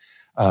present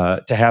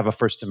to have a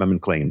First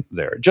Amendment claim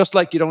there. Just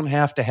like you don't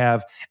have to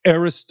have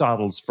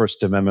Aristotle's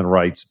First Amendment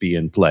rights be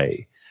in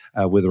play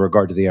with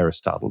regard to the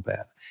Aristotle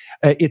ban.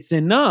 It's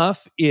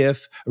enough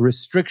if a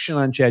restriction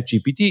on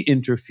ChatGPT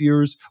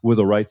interferes with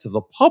the rights of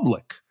the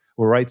public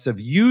or rights of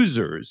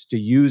users to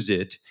use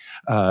it,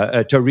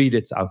 to read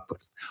its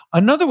output.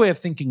 Another way of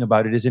thinking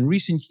about it is in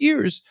recent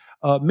years,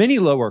 many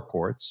lower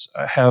courts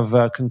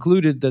have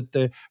concluded that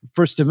the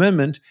First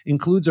Amendment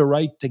includes a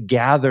right to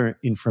gather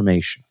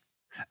information.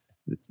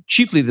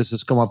 Chiefly, this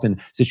has come up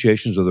in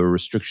situations where there are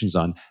restrictions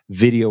on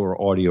video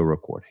or audio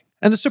recording.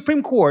 And the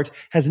Supreme Court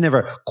has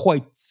never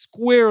quite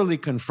squarely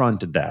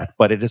confronted that,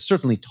 but it has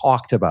certainly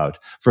talked about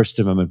First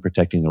Amendment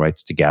protecting the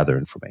rights to gather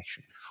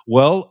information.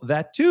 Well,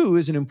 that too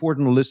is an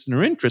important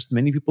listener interest.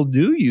 Many people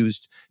do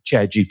use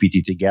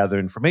ChatGPT to gather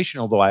information,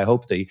 although I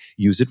hope they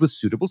use it with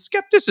suitable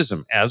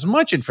skepticism, as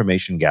much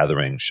information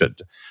gathering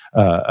should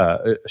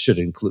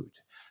include.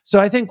 So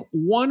I think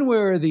one way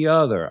or the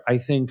other, I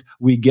think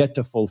we get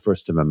to full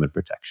First Amendment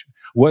protection.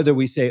 Whether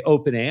we say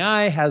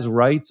OpenAI has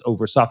rights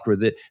over software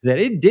that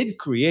it did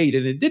create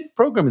and it did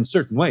program in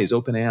certain ways.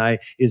 OpenAI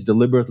is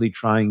deliberately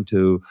trying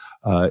to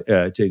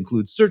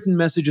include certain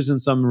messages in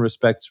some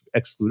respects,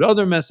 exclude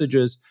other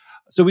messages.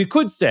 So we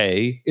could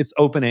say it's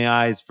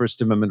OpenAI's First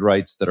Amendment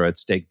rights that are at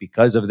stake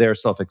because of their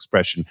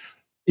self-expression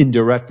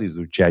indirectly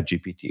through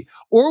ChatGPT.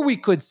 Or we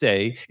could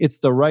say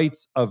it's the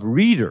rights of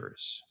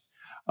readers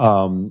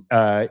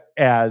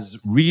as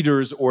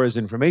readers or as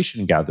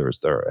information gatherers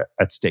that are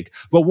at stake.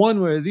 But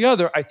one way or the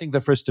other, I think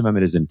the First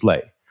Amendment is in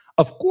play.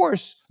 Of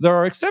course, there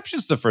are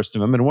exceptions to the First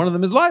Amendment. One of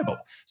them is libel.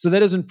 So that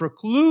doesn't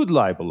preclude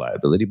libel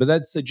liability, but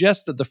that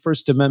suggests that the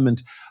First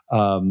Amendment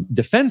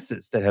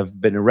defenses that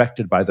have been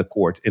erected by the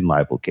court in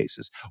libel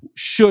cases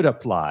should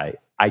apply,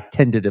 I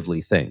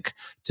tentatively think,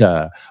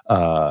 to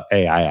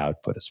AI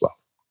output as well.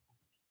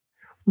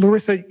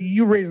 Larissa,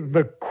 you raised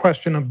the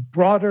question of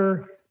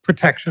broader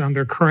protection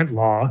under current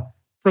law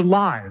for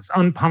lies,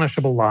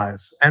 unpunishable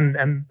lies,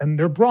 and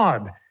they're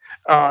broad.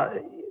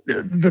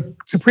 The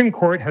Supreme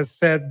Court has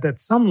said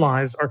that some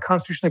lies are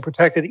constitutionally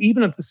protected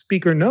even if the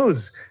speaker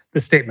knows the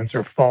statements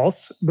are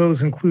false.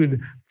 Those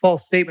include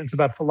false statements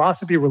about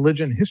philosophy,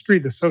 religion, history,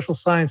 the social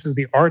sciences,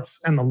 the arts,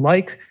 and the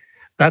like.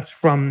 That's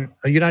from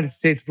United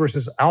States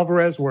versus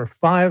Alvarez, where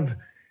 5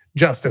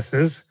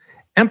 justices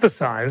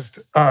emphasized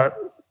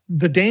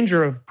the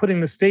danger of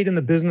putting the state in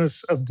the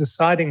business of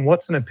deciding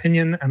what's an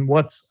opinion and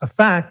what's a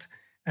fact,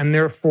 and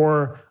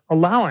therefore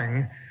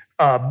allowing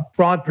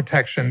broad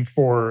protection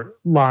for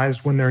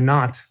lies when they're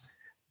not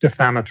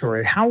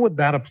defamatory. How would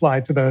that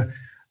apply to the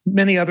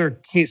many other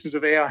cases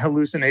of AI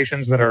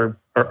hallucinations that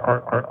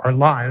are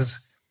lies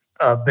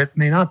that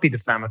may not be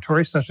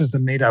defamatory, such as the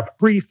made-up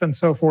brief and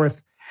so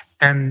forth?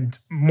 And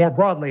more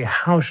broadly,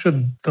 how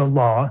should the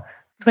law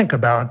think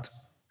about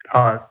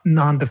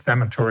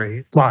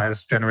non-defamatory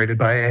lies generated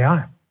by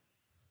AI?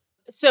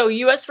 So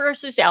U.S.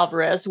 versus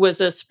Alvarez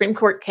was a Supreme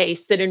Court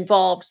case that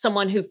involved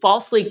someone who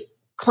falsely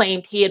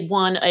claimed he had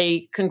won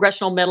a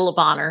Congressional Medal of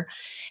Honor,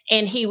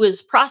 and he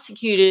was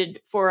prosecuted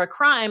for a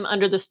crime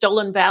under the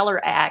Stolen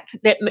Valor Act.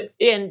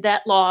 And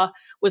that law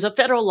was a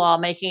federal law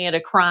making it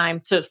a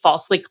crime to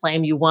falsely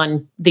claim you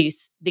won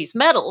these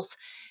medals.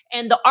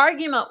 And the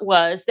argument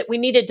was that we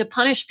needed to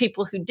punish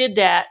people who did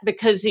that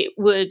because it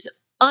would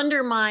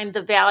undermine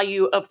the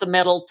value of the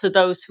medal to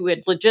those who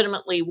had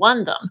legitimately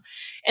won them.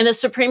 And the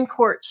Supreme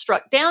Court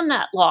struck down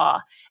that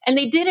law, and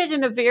they did it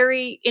in a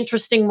very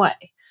interesting way.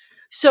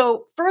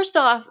 So first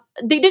off,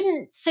 they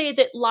didn't say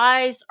that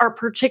lies are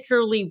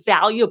particularly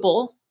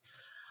valuable.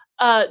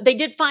 They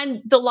did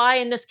find the lie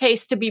in this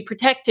case to be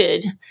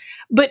protected,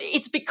 but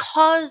it's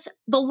because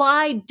the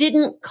lie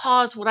didn't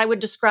cause what I would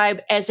describe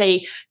as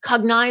a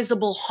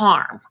cognizable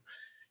harm.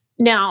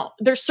 Now,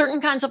 there's certain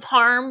kinds of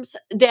harms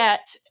that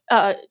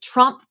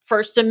trump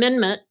First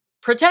Amendment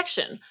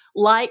protection,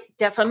 like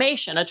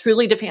defamation. A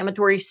truly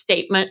defamatory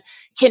statement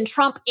can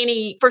trump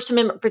any First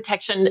Amendment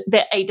protection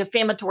that a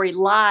defamatory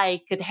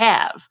lie could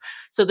have.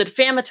 So the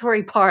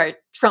defamatory part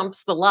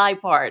trumps the lie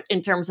part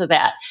in terms of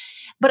that.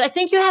 But I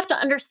think you have to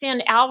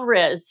understand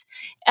Alvarez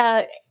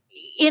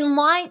in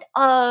light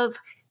of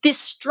this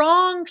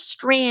strong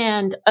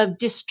strand of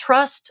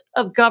distrust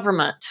of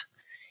government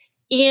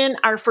in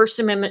our First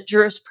Amendment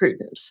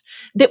jurisprudence,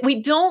 that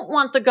we don't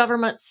want the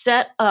government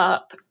set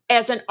up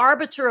as an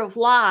arbiter of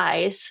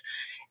lies,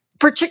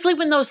 particularly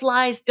when those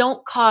lies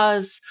don't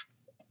cause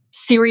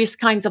serious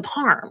kinds of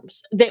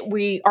harms that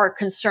we are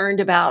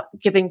concerned about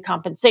giving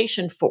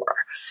compensation for.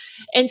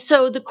 And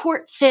so the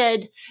court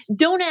said,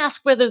 don't ask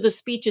whether the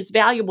speech is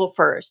valuable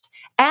first.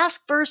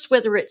 Ask first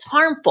whether it's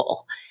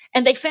harmful.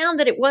 And they found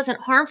that it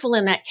wasn't harmful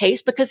in that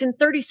case because in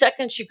 30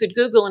 seconds you could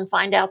Google and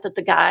find out that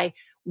the guy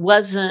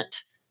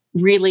wasn't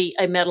really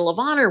a Medal of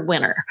Honor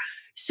winner.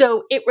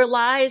 So it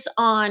relies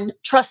on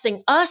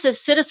trusting us as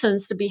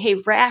citizens to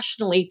behave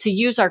rationally, to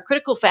use our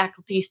critical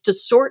faculties to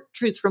sort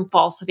truth from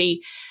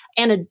falsity,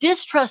 and a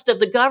distrust of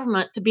the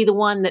government to be the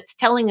one that's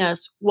telling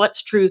us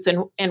what's truth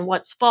and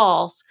what's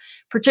false,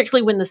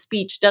 particularly when the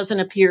speech doesn't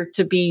appear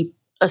to be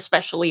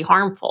especially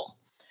harmful.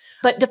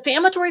 But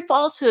defamatory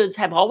falsehoods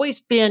have always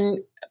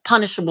been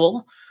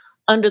punishable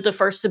under the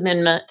First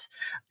Amendment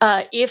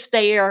if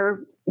they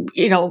are,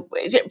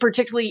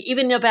 particularly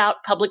even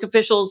about public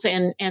officials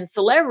and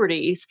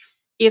celebrities,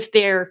 if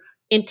they're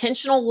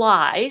intentional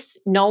lies,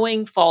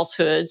 knowing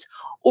falsehoods,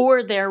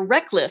 or they're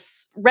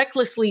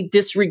recklessly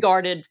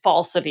disregarded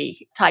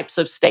falsity types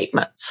of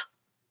statements.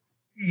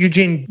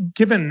 Eugene,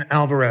 given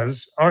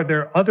Alvarez, are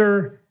there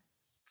other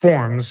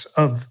forms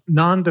of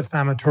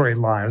non-defamatory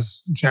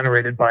lies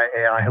generated by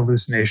AI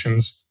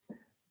hallucinations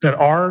that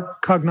are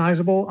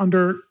cognizable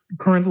under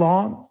current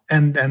law?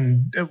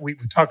 And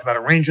we've talked about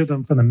a range of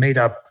them, from the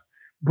made-up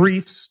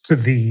briefs to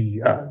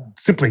the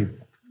simply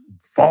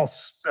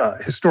false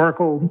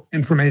historical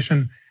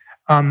information.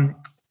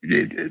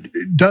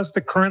 Does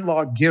the current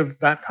law give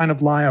that kind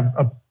of lie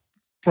a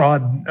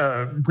broad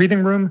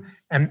breathing room,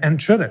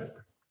 and should it?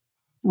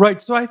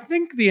 Right. So I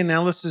think the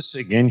analysis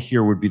again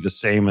here would be the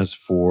same as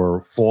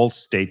for false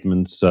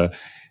statements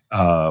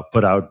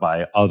put out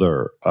by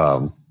other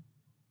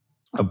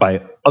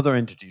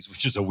entities,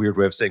 which is a weird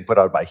way of saying put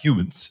out by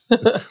humans.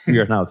 We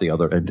are now the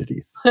other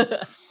entities.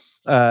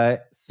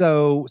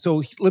 So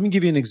let me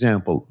give you an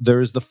example. There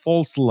is the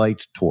false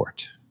light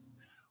tort,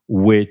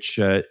 which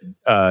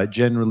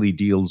generally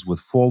deals with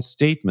false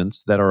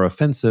statements that are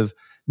offensive,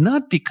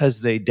 not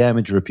because they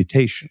damage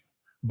reputation,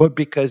 but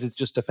because it's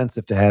just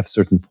offensive to have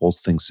certain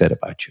false things said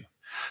about you.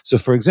 So,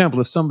 for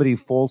example, if somebody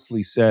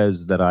falsely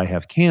says that I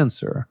have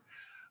cancer,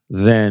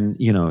 then,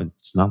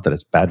 it's not that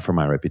it's bad for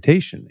my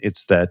reputation.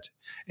 It's that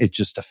it's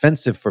just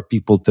offensive for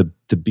people to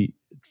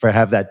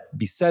have that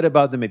be said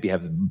about them, maybe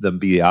have them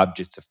be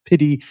objects of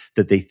pity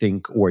that they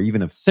think, or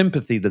even of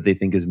sympathy that they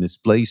think is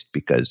misplaced,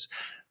 because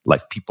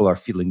people are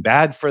feeling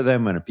bad for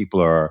them and people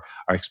are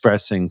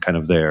expressing kind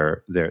of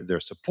their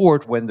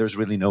support when there's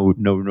really no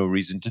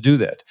reason to do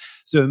that.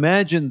 So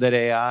imagine that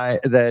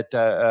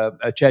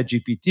a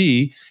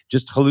ChatGPT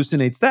just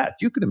hallucinates that.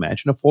 You could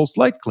imagine a false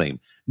light claim.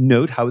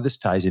 Note how this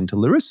ties into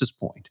Larissa's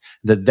point,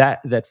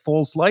 that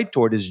false light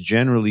tort is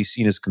generally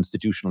seen as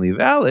constitutionally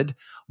valid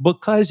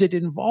because it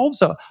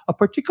involves a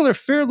particular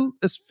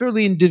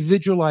fairly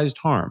individualized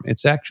harm.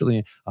 It's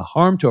actually a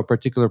harm to a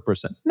particular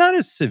person, not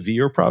as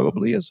severe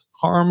probably as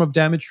harm of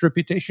damaged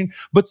reputation,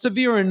 but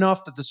severe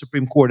enough that the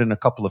Supreme Court in a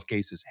couple of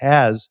cases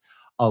has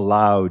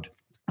allowed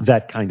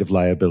that kind of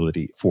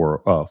liability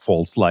for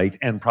false light,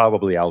 and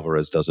probably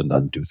Alvarez doesn't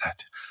undo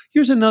that.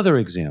 Here's another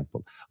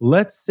example.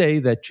 Let's say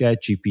that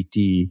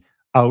ChatGPT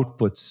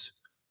outputs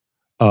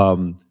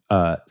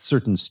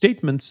certain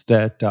statements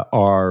that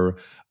are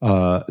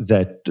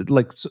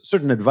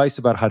certain advice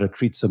about how to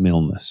treat some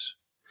illness,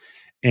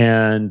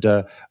 and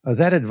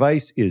that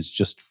advice is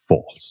just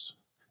false,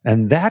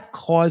 and that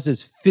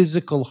causes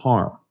physical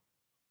harm.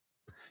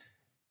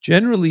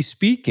 Generally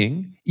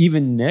speaking,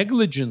 even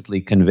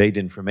negligently conveyed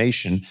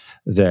information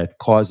that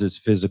causes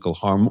physical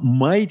harm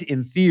might,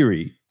 in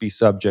theory, be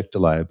subject to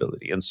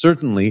liability. And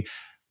certainly,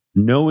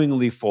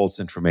 knowingly false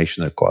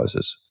information that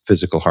causes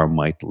physical harm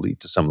might lead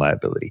to some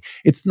liability.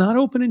 It's not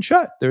open and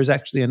shut. There's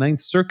actually a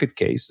Ninth Circuit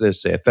case,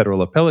 there's a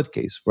federal appellate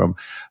case from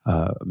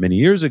many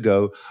years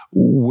ago,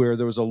 where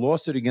there was a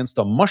lawsuit against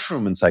a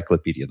mushroom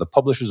encyclopedia, the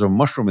publishers of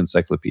Mushroom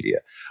Encyclopedia,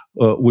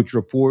 which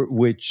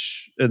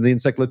the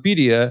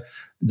encyclopedia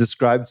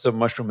described some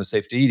mushroom as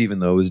safe to eat, even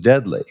though it was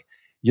deadly.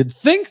 You'd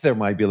think there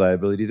might be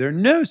liability there.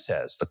 No,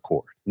 says the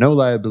court. No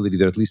liability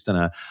there, at least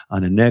on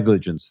a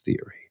negligence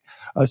theory.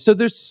 So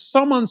there's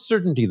some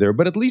uncertainty there,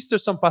 but at least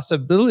there's some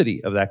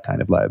possibility of that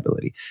kind of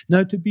liability.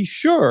 Now, to be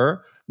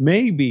sure,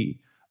 maybe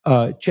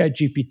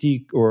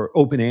ChatGPT or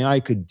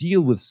OpenAI could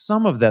deal with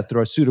some of that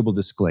through a suitable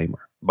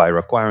disclaimer by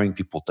requiring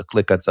people to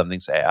click on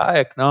something, say, I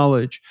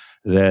acknowledge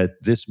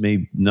that this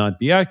may not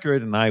be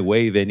accurate and I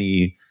waive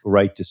any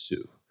right to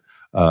sue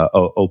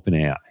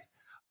OpenAI.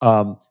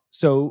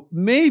 So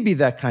maybe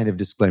that kind of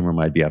disclaimer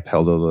might be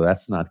upheld, although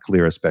that's not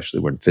clear, especially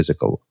when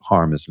physical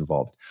harm is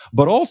involved.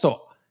 But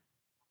also,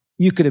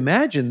 you could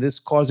imagine this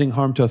causing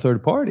harm to a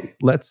third party.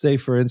 Let's say,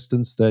 for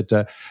instance, that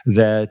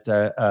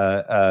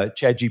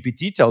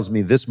ChatGPT tells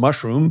me this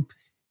mushroom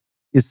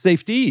is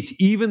safe to eat,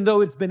 even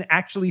though it's been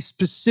actually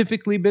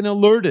specifically been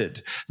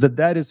alerted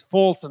that is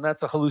false and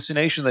that's a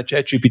hallucination that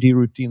ChatGPT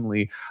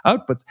routinely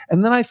outputs.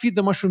 And then I feed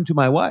the mushroom to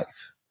my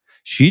wife.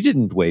 She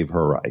didn't waive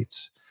her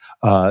rights.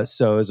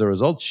 So as a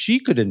result, she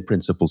could in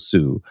principle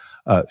sue.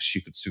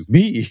 She could sue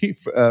me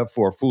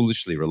for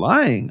foolishly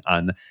relying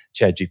on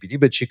ChatGPT,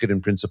 but she could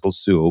in principle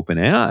sue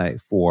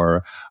OpenAI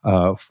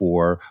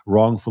for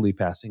wrongfully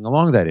passing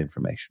along that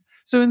information.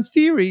 So in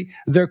theory,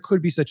 there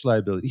could be such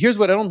liability. Here's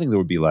what I don't think there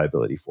would be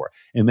liability for.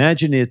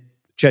 Imagine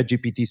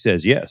ChatGPT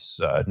says, yes,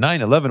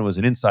 9/11 was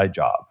an inside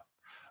job,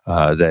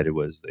 that it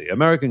was the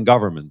American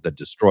government that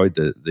destroyed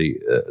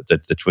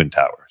the Twin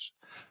Towers.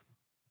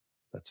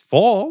 That's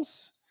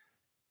false,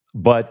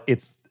 but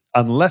it's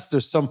unless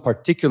there's some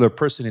particular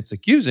person it's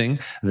accusing,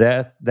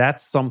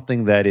 that's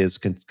something that is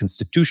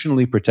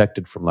constitutionally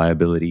protected from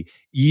liability,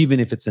 even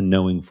if it's a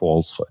knowing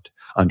falsehood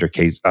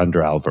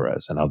under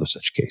Alvarez and other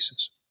such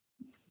cases.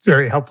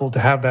 Very helpful to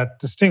have that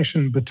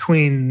distinction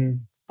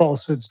between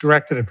falsehoods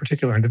directed at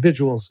particular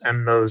individuals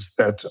and those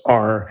that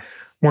are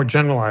more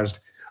generalized.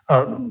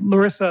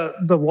 Larissa,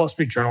 the Wall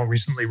Street Journal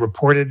recently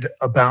reported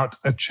about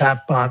a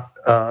chatbot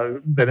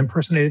that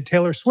impersonated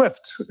Taylor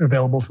Swift,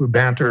 available through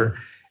Banter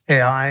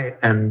AI,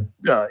 and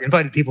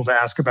invited people to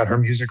ask about her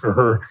music or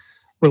her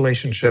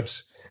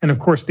relationships. And of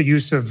course, the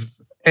use of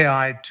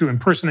AI to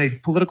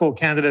impersonate political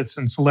candidates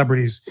and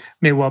celebrities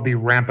may well be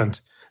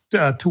rampant.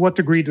 To what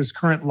degree does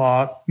current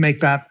law make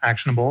that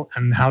actionable,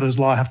 and how does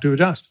law have to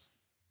adjust?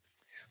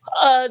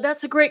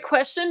 That's a great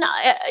question.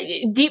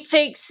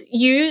 Deepfakes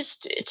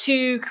used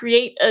to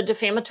create a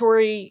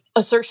defamatory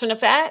assertion of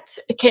fact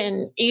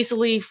can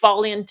easily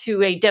fall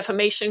into a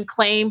defamation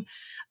claim.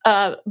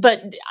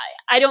 But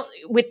I don't,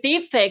 with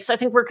deepfakes, I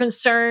think we're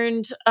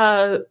concerned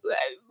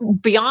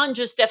beyond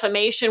just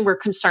defamation. We're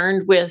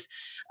concerned with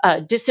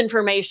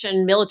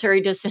disinformation,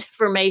 military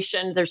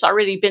disinformation. There's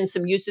already been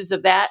some uses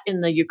of that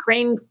in the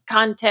Ukraine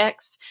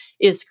context,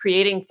 is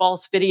creating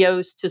false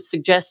videos to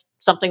suggest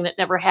something that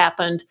never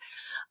happened.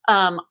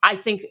 I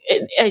think,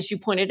 as you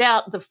pointed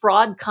out, the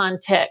fraud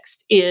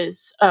context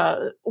is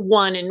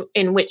one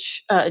in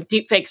which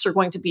deepfakes are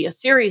going to be a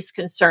serious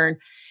concern.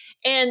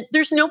 And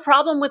there's no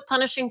problem with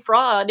punishing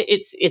fraud.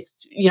 It's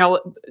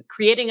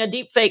creating a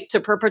deepfake to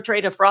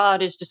perpetrate a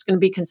fraud is just going to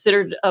be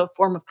considered a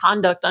form of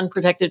conduct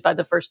unprotected by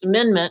the First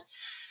Amendment.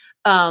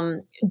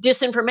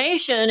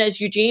 Disinformation, as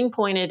Eugene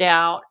pointed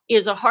out,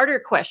 is a harder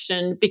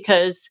question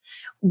because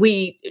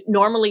we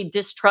normally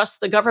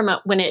distrust the government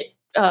when it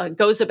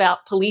goes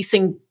about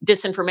policing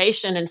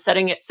disinformation and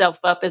setting itself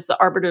up as the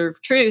arbiter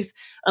of truth,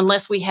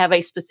 unless we have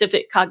a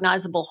specific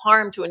cognizable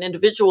harm to an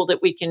individual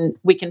that we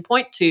can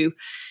point to.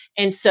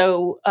 And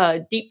so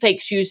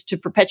deepfakes used to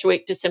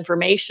perpetuate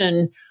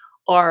disinformation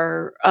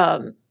are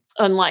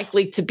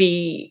unlikely to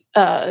be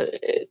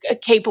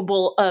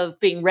capable of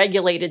being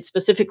regulated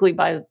specifically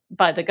by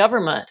the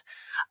government.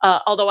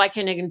 Although I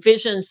can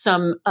envision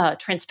some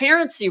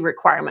transparency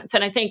requirements.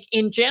 And I think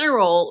in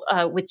general,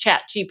 with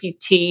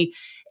ChatGPT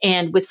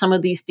and with some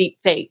of these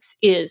deepfakes,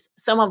 is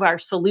some of our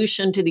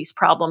solution to these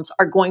problems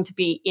are going to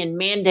be in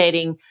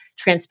mandating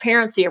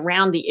transparency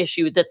around the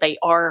issue that they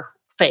are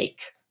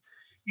fake.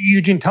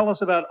 Eugene, tell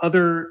us about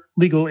other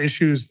legal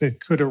issues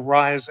that could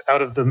arise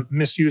out of the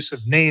misuse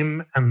of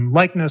name and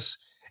likeness,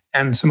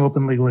 and some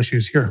open legal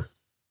issues here.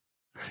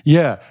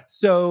 Yeah.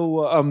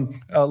 So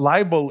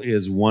libel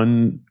is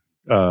one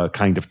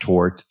kind of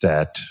tort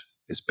that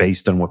is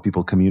based on what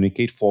people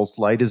communicate. False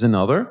light is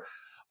another.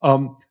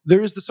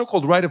 There is the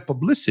so-called right of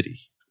publicity,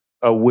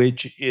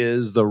 which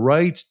is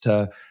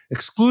the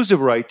exclusive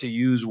right to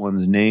use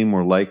one's name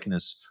or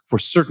likeness for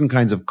certain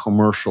kinds of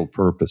commercial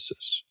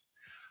purposes.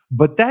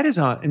 But that is,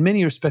 in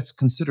many respects,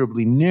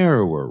 considerably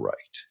narrower right.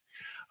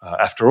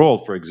 After all,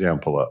 for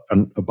example,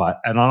 an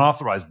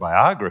unauthorized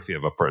biography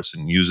of a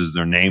person uses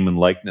their name and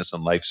likeness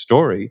and life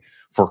story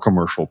for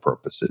commercial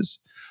purposes.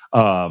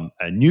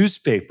 And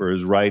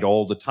newspapers write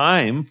all the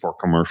time for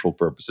commercial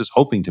purposes,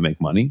 hoping to make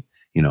money.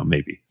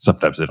 Maybe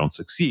sometimes they don't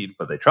succeed,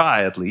 but they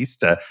try at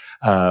least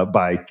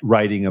by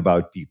writing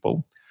about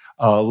people.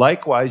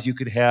 Likewise, you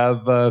could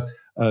have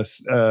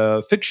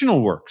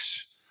fictional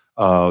works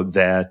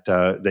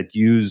that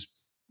use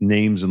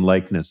names and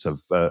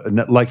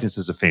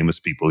likenesses of famous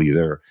people,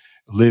 either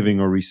living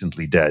or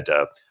recently dead.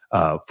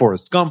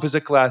 Forrest Gump is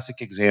a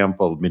classic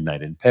example.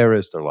 Midnight in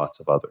Paris. There are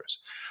lots of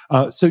others.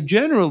 So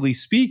generally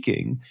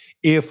speaking,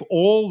 if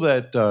all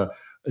that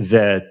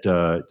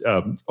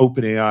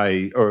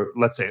OpenAI, or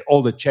let's say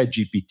all that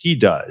ChatGPT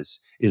does,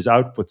 is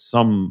output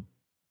some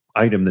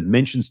item that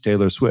mentions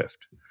Taylor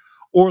Swift,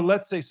 or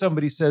let's say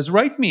somebody says,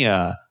 write me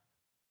a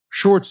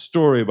short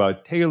story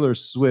about Taylor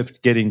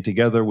Swift getting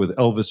together with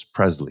Elvis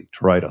Presley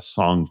to write a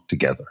song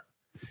together.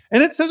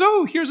 And it says,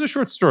 oh, here's a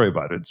short story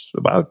about it.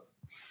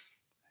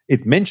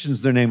 It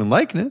mentions their name and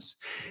likeness.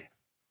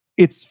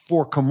 It's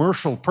for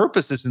commercial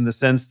purposes in the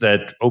sense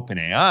that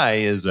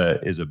OpenAI is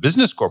a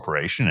business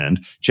corporation,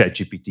 and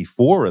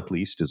ChatGPT-4 at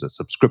least is a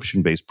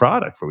subscription-based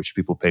product for which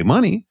people pay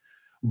money.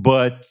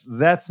 But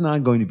that's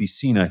not going to be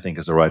seen, I think,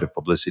 as a right of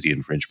publicity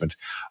infringement,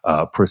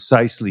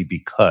 precisely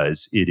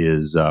because it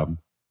is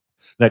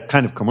that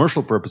kind of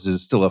commercial purpose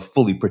is still a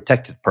fully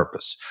protected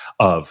purpose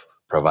of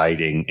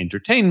providing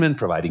entertainment,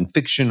 providing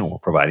fiction, or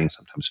providing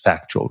sometimes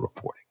factual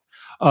reporting.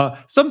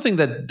 Something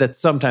that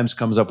sometimes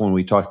comes up when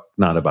we talk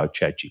not about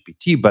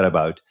ChatGPT, but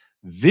about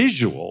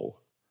visual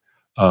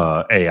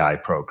AI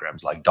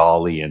programs like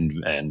DALL-E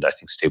and I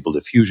think Stable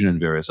Diffusion and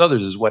various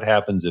others, is what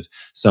happens if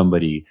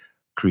somebody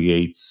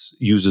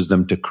uses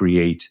them to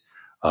create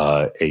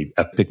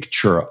a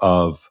picture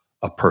of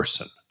a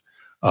person.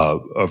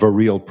 of a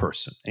real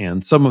person.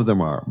 And some of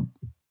them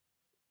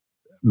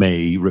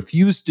may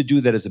refuse to do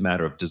that as a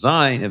matter of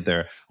design, of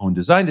their own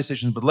design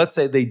decisions, but let's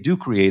say they do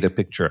create a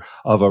picture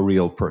of a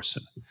real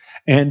person.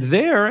 And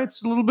there,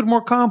 it's a little bit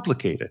more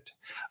complicated.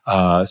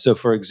 So,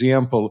 for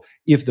example,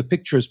 if the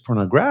picture is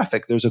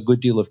pornographic, there's a good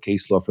deal of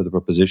case law for the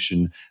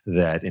proposition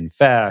that, in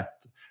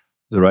fact,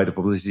 the right of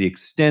publicity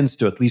extends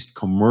to at least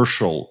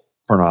commercial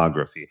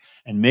pornography.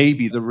 And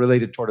maybe the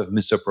related tort of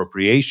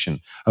misappropriation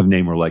of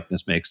name or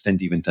likeness may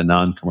extend even to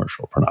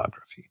non-commercial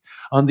pornography.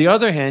 On the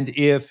other hand,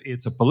 if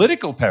it's a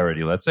political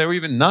parody, let's say, or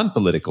even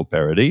non-political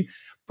parody,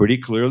 pretty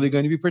clearly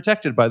going to be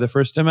protected by the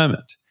First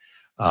Amendment.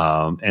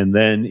 And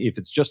then if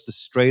it's just a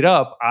straight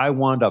up, I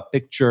want a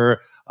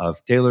picture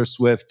of Taylor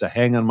Swift to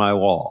hang on my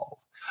wall,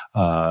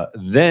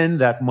 then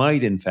that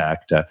might, in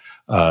fact,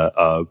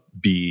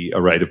 be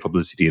a right of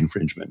publicity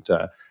infringement,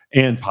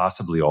 and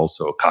possibly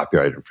also a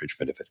copyright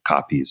infringement if it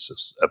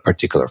copies a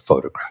particular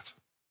photograph.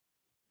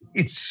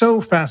 It's so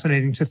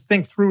fascinating to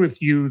think through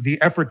with you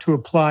the effort to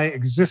apply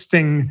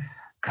existing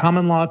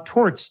common law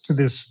torts to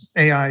this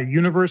AI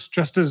universe,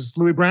 just as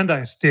Louis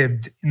Brandeis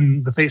did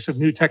in the face of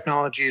new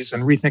technologies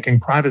and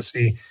rethinking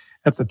privacy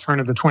at the turn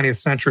of the 20th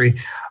century.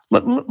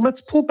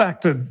 Let's pull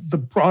back to the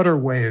broader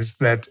ways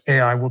that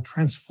AI will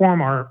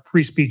transform our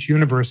free speech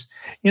universe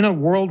in a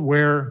world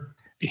where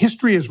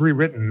history is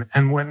rewritten,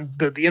 and when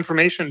the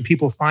information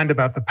people find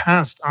about the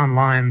past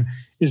online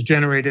is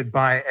generated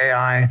by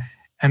AI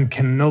and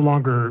can no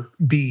longer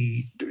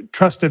be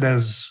trusted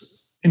as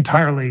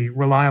entirely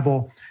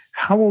reliable.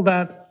 How will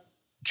that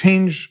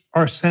change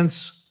our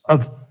sense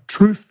of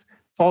truth,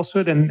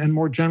 falsehood, and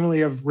more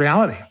generally of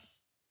reality?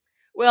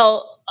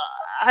 Well,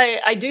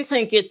 I do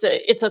think it's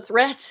a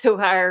threat to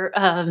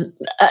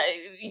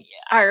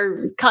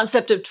our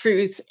concept of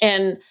truth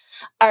and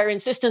our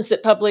insistence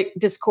that public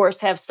discourse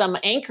have some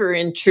anchor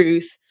in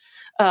truth.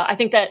 I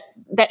think that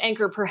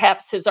anchor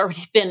perhaps has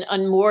already been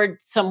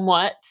unmoored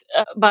somewhat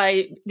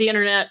by the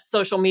internet,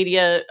 social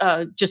media,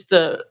 just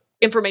the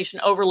information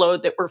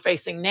overload that we're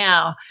facing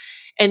now.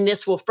 And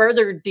this will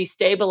further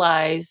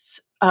destabilize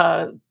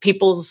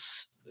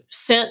people's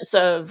sense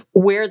of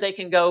where they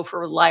can go for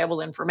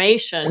reliable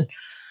information.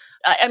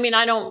 I mean,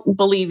 I don't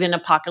believe in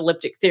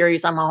apocalyptic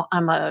theories. I'm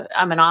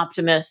an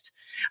optimist.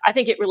 I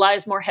think it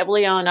relies more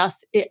heavily on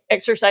us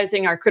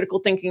exercising our critical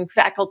thinking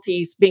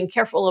faculties, being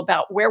careful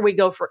about where we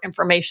go for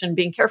information,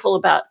 being careful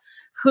about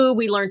who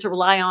we learn to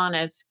rely on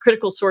as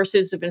critical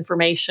sources of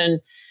information.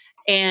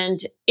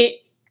 And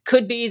it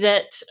could be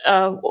that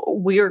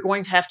we are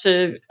going to have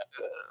to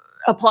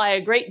apply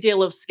a great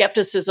deal of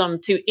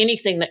skepticism to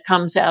anything that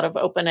comes out of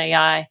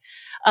OpenAI.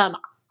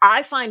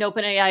 I find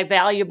OpenAI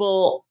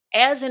valuable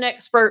as an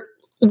expert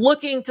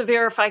looking to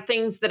verify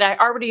things that I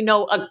already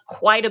know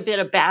quite a bit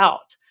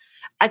about.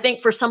 I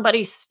think for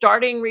somebody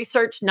starting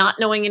research, not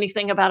knowing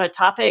anything about a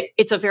topic,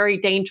 it's a very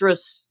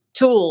dangerous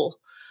tool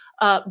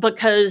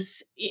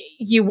because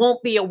you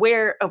won't be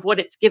aware of what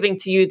it's giving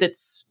to you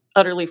that's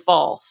utterly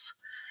false.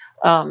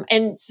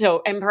 And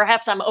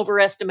perhaps I'm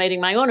overestimating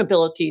my own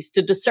abilities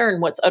to discern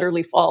what's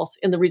utterly false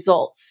in the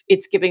results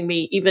it's giving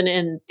me, even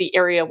in the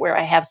area where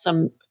I have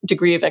some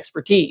degree of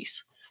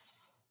expertise.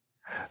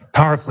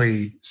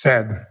 Powerfully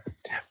said.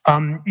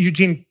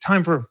 Eugene,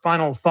 time for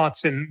final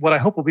thoughts in what I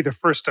hope will be the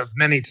first of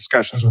many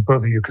discussions with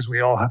both of you, because we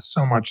all have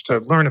so much to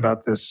learn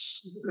about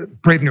this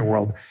brave new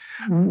world.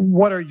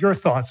 What are your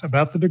thoughts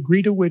about the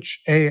degree to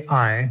which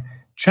AI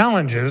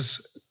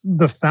challenges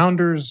the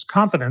founder's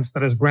confidence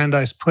that, as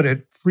Brandeis put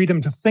it,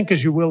 freedom to think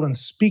as you will and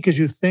speak as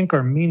you think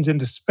are means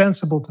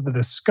indispensable to the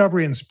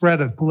discovery and spread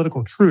of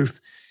political truth?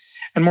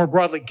 And more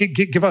broadly,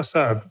 give us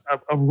a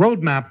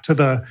roadmap to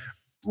the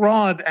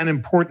broad and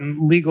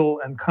important legal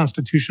and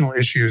constitutional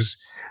issues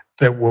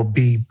that will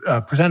be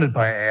presented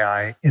by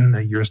AI in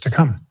the years to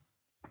come.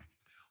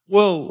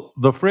 Well,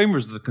 the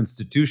framers of the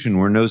Constitution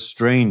were no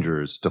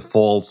strangers to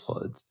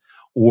falsehoods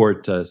or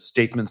to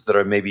statements that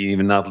are maybe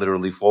even not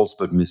literally false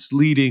but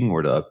misleading,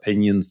 or to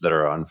opinions that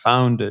are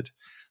unfounded.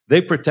 They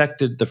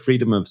protected the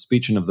freedom of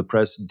speech and of the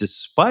press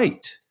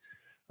despite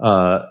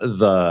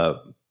the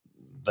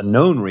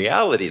known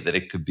reality that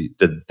it could be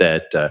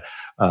that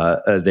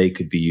they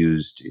could be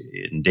used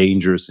in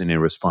dangerous and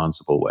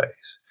irresponsible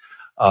ways.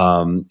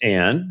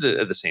 And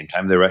at the same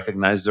time, they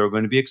recognized there were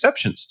going to be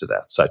exceptions to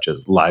that, such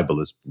as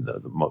libel is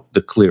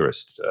the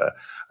clearest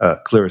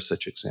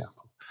such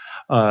example.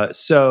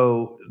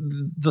 So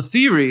the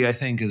theory, I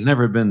think, has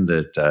never been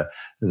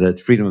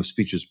that freedom of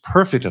speech is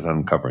perfect at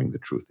uncovering the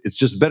truth. It's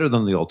just better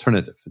than the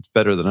alternative. It's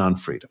better than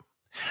non-freedom.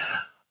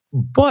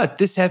 But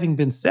this having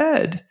been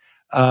said,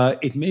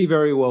 it may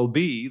very well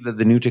be that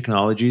the new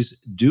technologies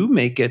do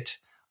make it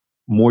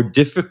more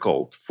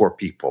difficult for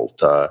people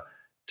to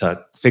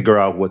figure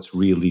out what's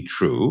really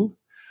true,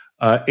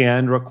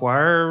 and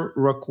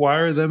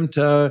require them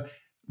to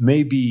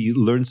maybe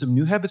learn some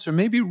new habits or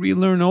maybe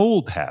relearn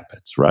old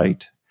habits,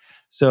 right?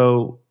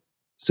 So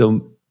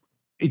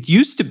it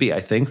used to be, I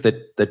think,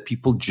 that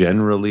people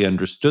generally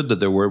understood that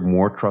there were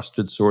more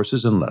trusted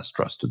sources and less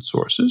trusted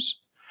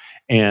sources.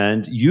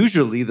 And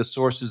usually the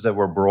sources that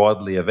were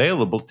broadly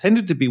available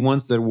tended to be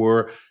ones that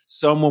were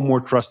somewhat more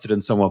trusted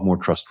and somewhat more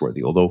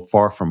trustworthy, although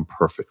far from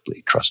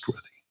perfectly trustworthy.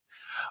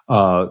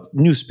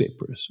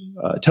 Newspapers,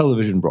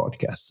 television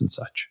broadcasts, and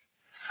such.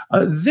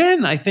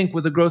 Then I think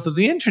with the growth of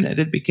the internet,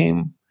 it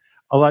became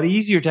a lot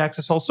easier to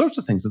access all sorts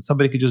of things. And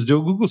somebody could just do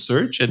a Google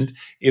search, and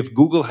if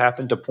Google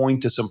happened to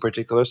point to some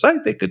particular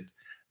site, they could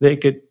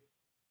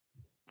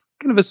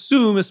kind of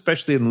assume,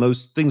 especially in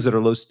things that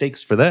are low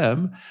stakes for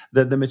them,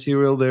 that the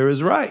material there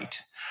is right.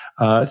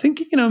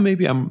 Thinking,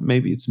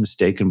 maybe it's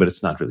mistaken, but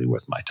it's not really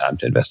worth my time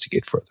to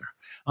investigate further.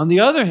 On the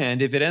other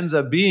hand, if it ends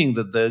up being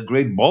that the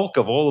great bulk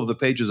of all of the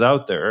pages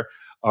out there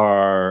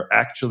are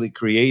actually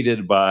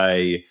created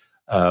by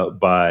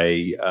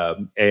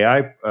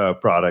AI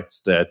products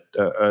that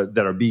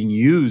are being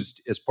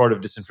used as part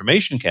of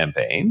disinformation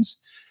campaigns,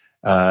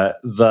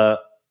 the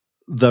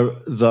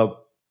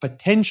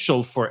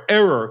potential for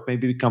error may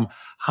become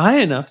high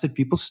enough that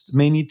people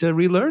may need to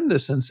relearn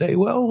this and say,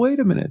 well, wait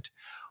a minute,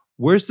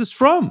 where's this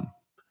from?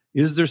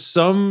 Is there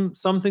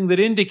something that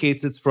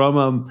indicates it's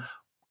from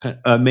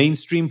a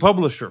mainstream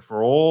publisher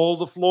for all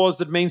the flaws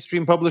that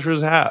mainstream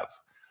publishers have?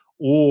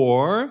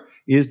 Or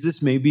is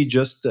this maybe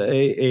just something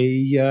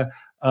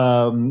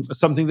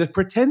that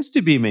pretends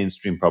to be a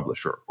mainstream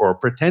publisher or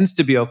pretends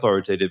to be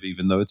authoritative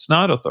even though it's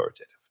not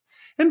authoritative?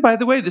 And by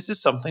the way, this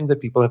is something that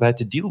people have had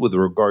to deal with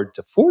regard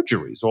to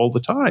forgeries all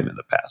the time in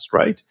the past,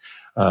 right?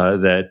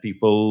 That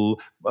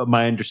people,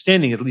 my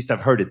understanding, at least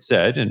I've heard it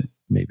said, and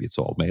maybe it's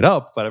all made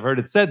up, but I've heard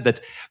it said that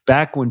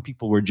back when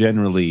people were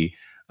generally,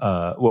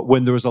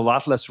 when there was a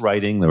lot less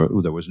writing,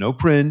 there was no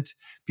print,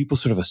 people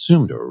sort of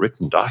assumed a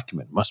written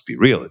document must be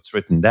real. It's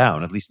written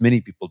down. At least many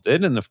people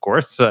did. And of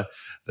course, there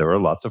were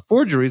lots of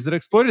forgeries that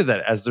exploited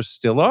that, as there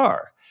still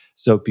are.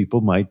 So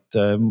people I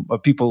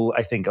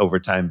think over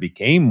time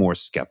became more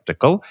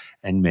skeptical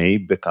and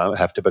may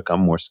have to become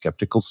more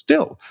skeptical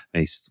still.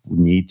 They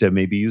need to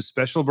maybe use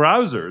special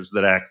browsers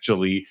that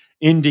actually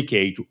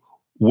indicate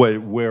where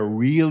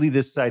really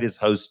this site is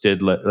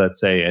hosted,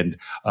 let's say, and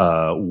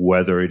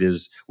whether it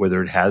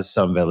has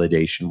some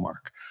validation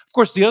mark. Of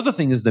course, the other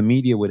thing is the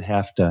media would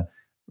have to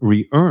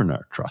re-earn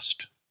our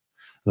trust.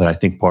 That I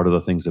think part of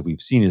the things that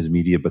we've seen is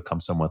media become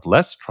somewhat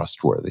less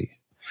trustworthy.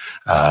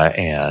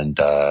 And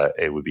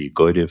it would be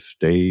good if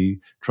they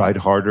tried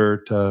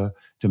harder to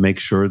make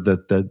sure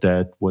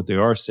that what they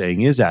are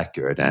saying is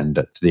accurate and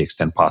to the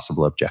extent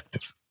possible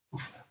objective.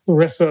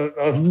 Larissa,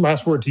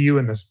 last word to you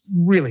in this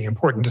really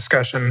important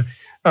discussion.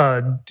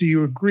 Do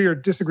you agree or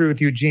disagree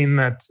with Eugene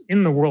that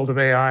in the world of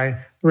AI,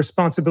 the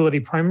responsibility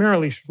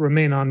primarily should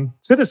remain on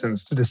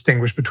citizens to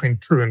distinguish between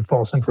true and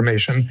false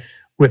information,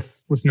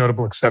 with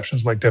notable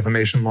exceptions like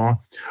defamation law?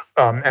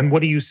 And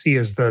what do you see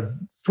as the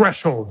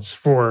thresholds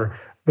for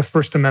the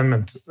First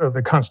Amendment of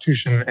the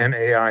Constitution and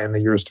AI in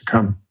the years to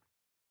come?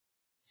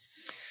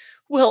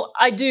 Well,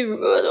 I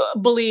do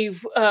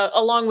believe,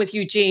 along with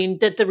Eugene,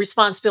 that the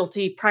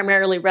responsibility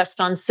primarily rests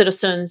on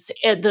citizens.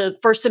 The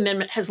First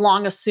Amendment has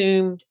long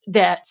assumed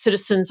that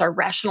citizens are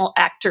rational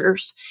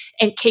actors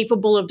and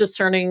capable of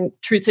discerning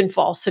truth and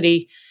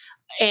falsity.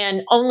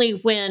 And only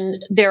when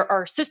there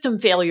are system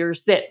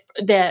failures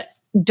that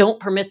don't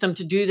permit them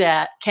to do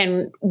that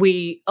can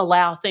we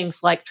allow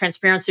things like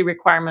transparency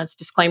requirements,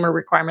 disclaimer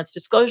requirements,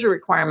 disclosure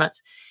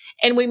requirements.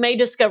 And we may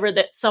discover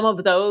that some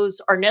of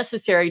those are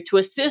necessary to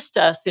assist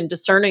us in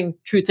discerning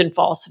truth and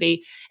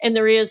falsity. And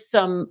there is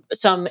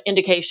some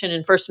indication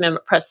in First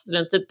Amendment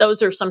precedent that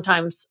those are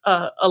sometimes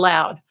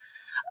allowed.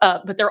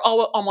 But they're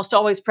almost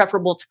always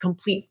preferable to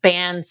complete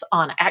bans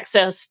on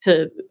access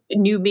to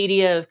new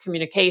media of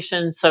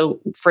communication. So,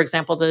 for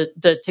example,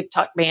 the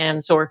TikTok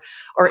bans or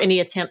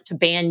any attempt to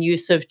ban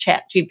use of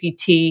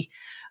ChatGPT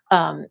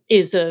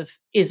is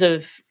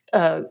of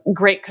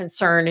great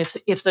concern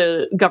if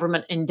the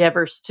government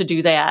endeavors to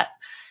do that.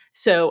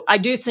 So, I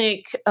do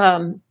think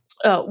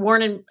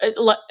Warren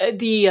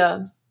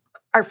and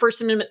our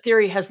First Amendment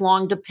theory has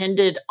long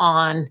depended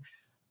on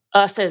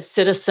us as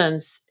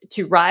citizens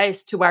to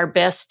rise to our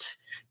best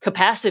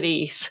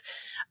capacities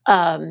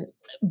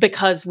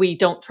because we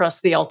don't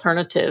trust the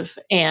alternative.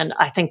 And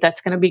I think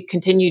that's going to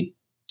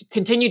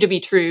continue to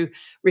be true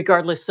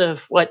regardless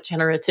of what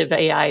generative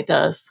AI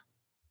does.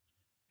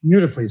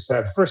 Beautifully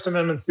said. First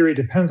Amendment theory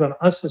depends on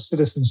us as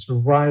citizens to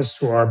rise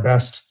to our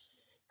best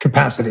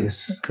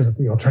capacities because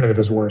the alternative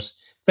is worse.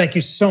 Thank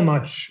you so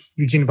much,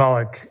 Eugene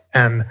Volokh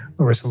and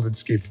Larissa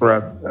Ludsky,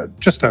 for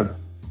just a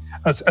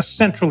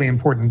centrally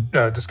important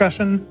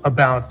discussion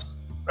about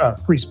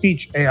free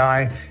speech,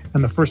 AI,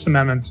 and the First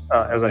Amendment.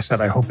 As I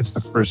said, I hope it's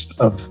the first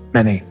of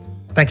many.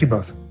 Thank you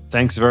both.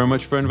 Thanks very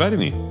much for inviting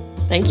me.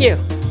 Thank you.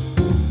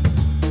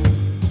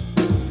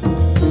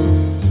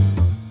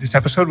 This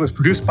episode was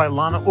produced by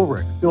Lana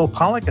Ulrich, Bill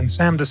Pollack, and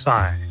Sam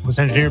Desai. It was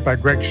engineered by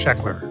Greg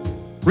Scheckler.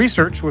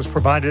 Research was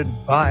provided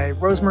by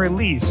Rosemary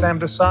Lee, Sam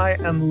Desai,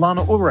 and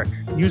Lana Ulrich,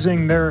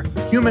 using their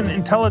human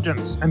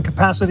intelligence and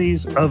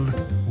capacities of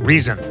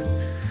reason.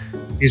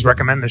 Please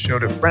recommend the show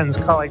to friends,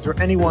 colleagues, or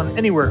anyone,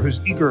 anywhere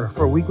who's eager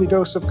for a weekly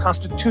dose of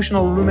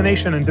constitutional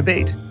illumination and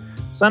debate.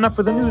 Sign up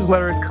for the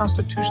newsletter at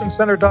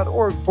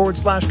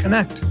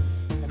constitutioncenter.org/connect.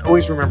 And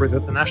always remember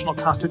that the National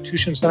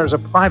Constitution Center is a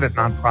private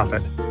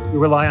nonprofit. We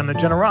rely on the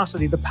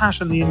generosity, the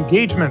passion, the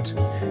engagement,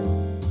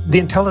 the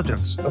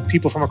intelligence of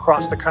people from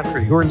across the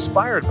country who are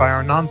inspired by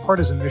our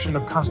nonpartisan mission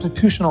of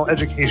constitutional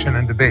education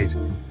and debate.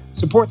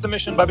 Support the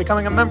mission by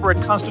becoming a member at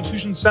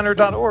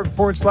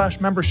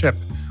constitutioncenter.org/membership,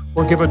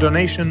 or give a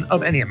donation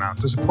of any amount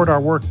to support our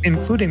work,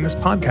 including this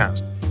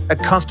podcast, at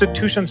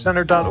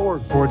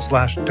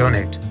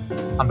constitutioncenter.org/donate.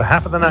 On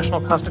behalf of the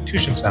National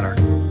Constitution Center,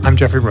 I'm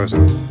Jeffrey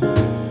Rosen.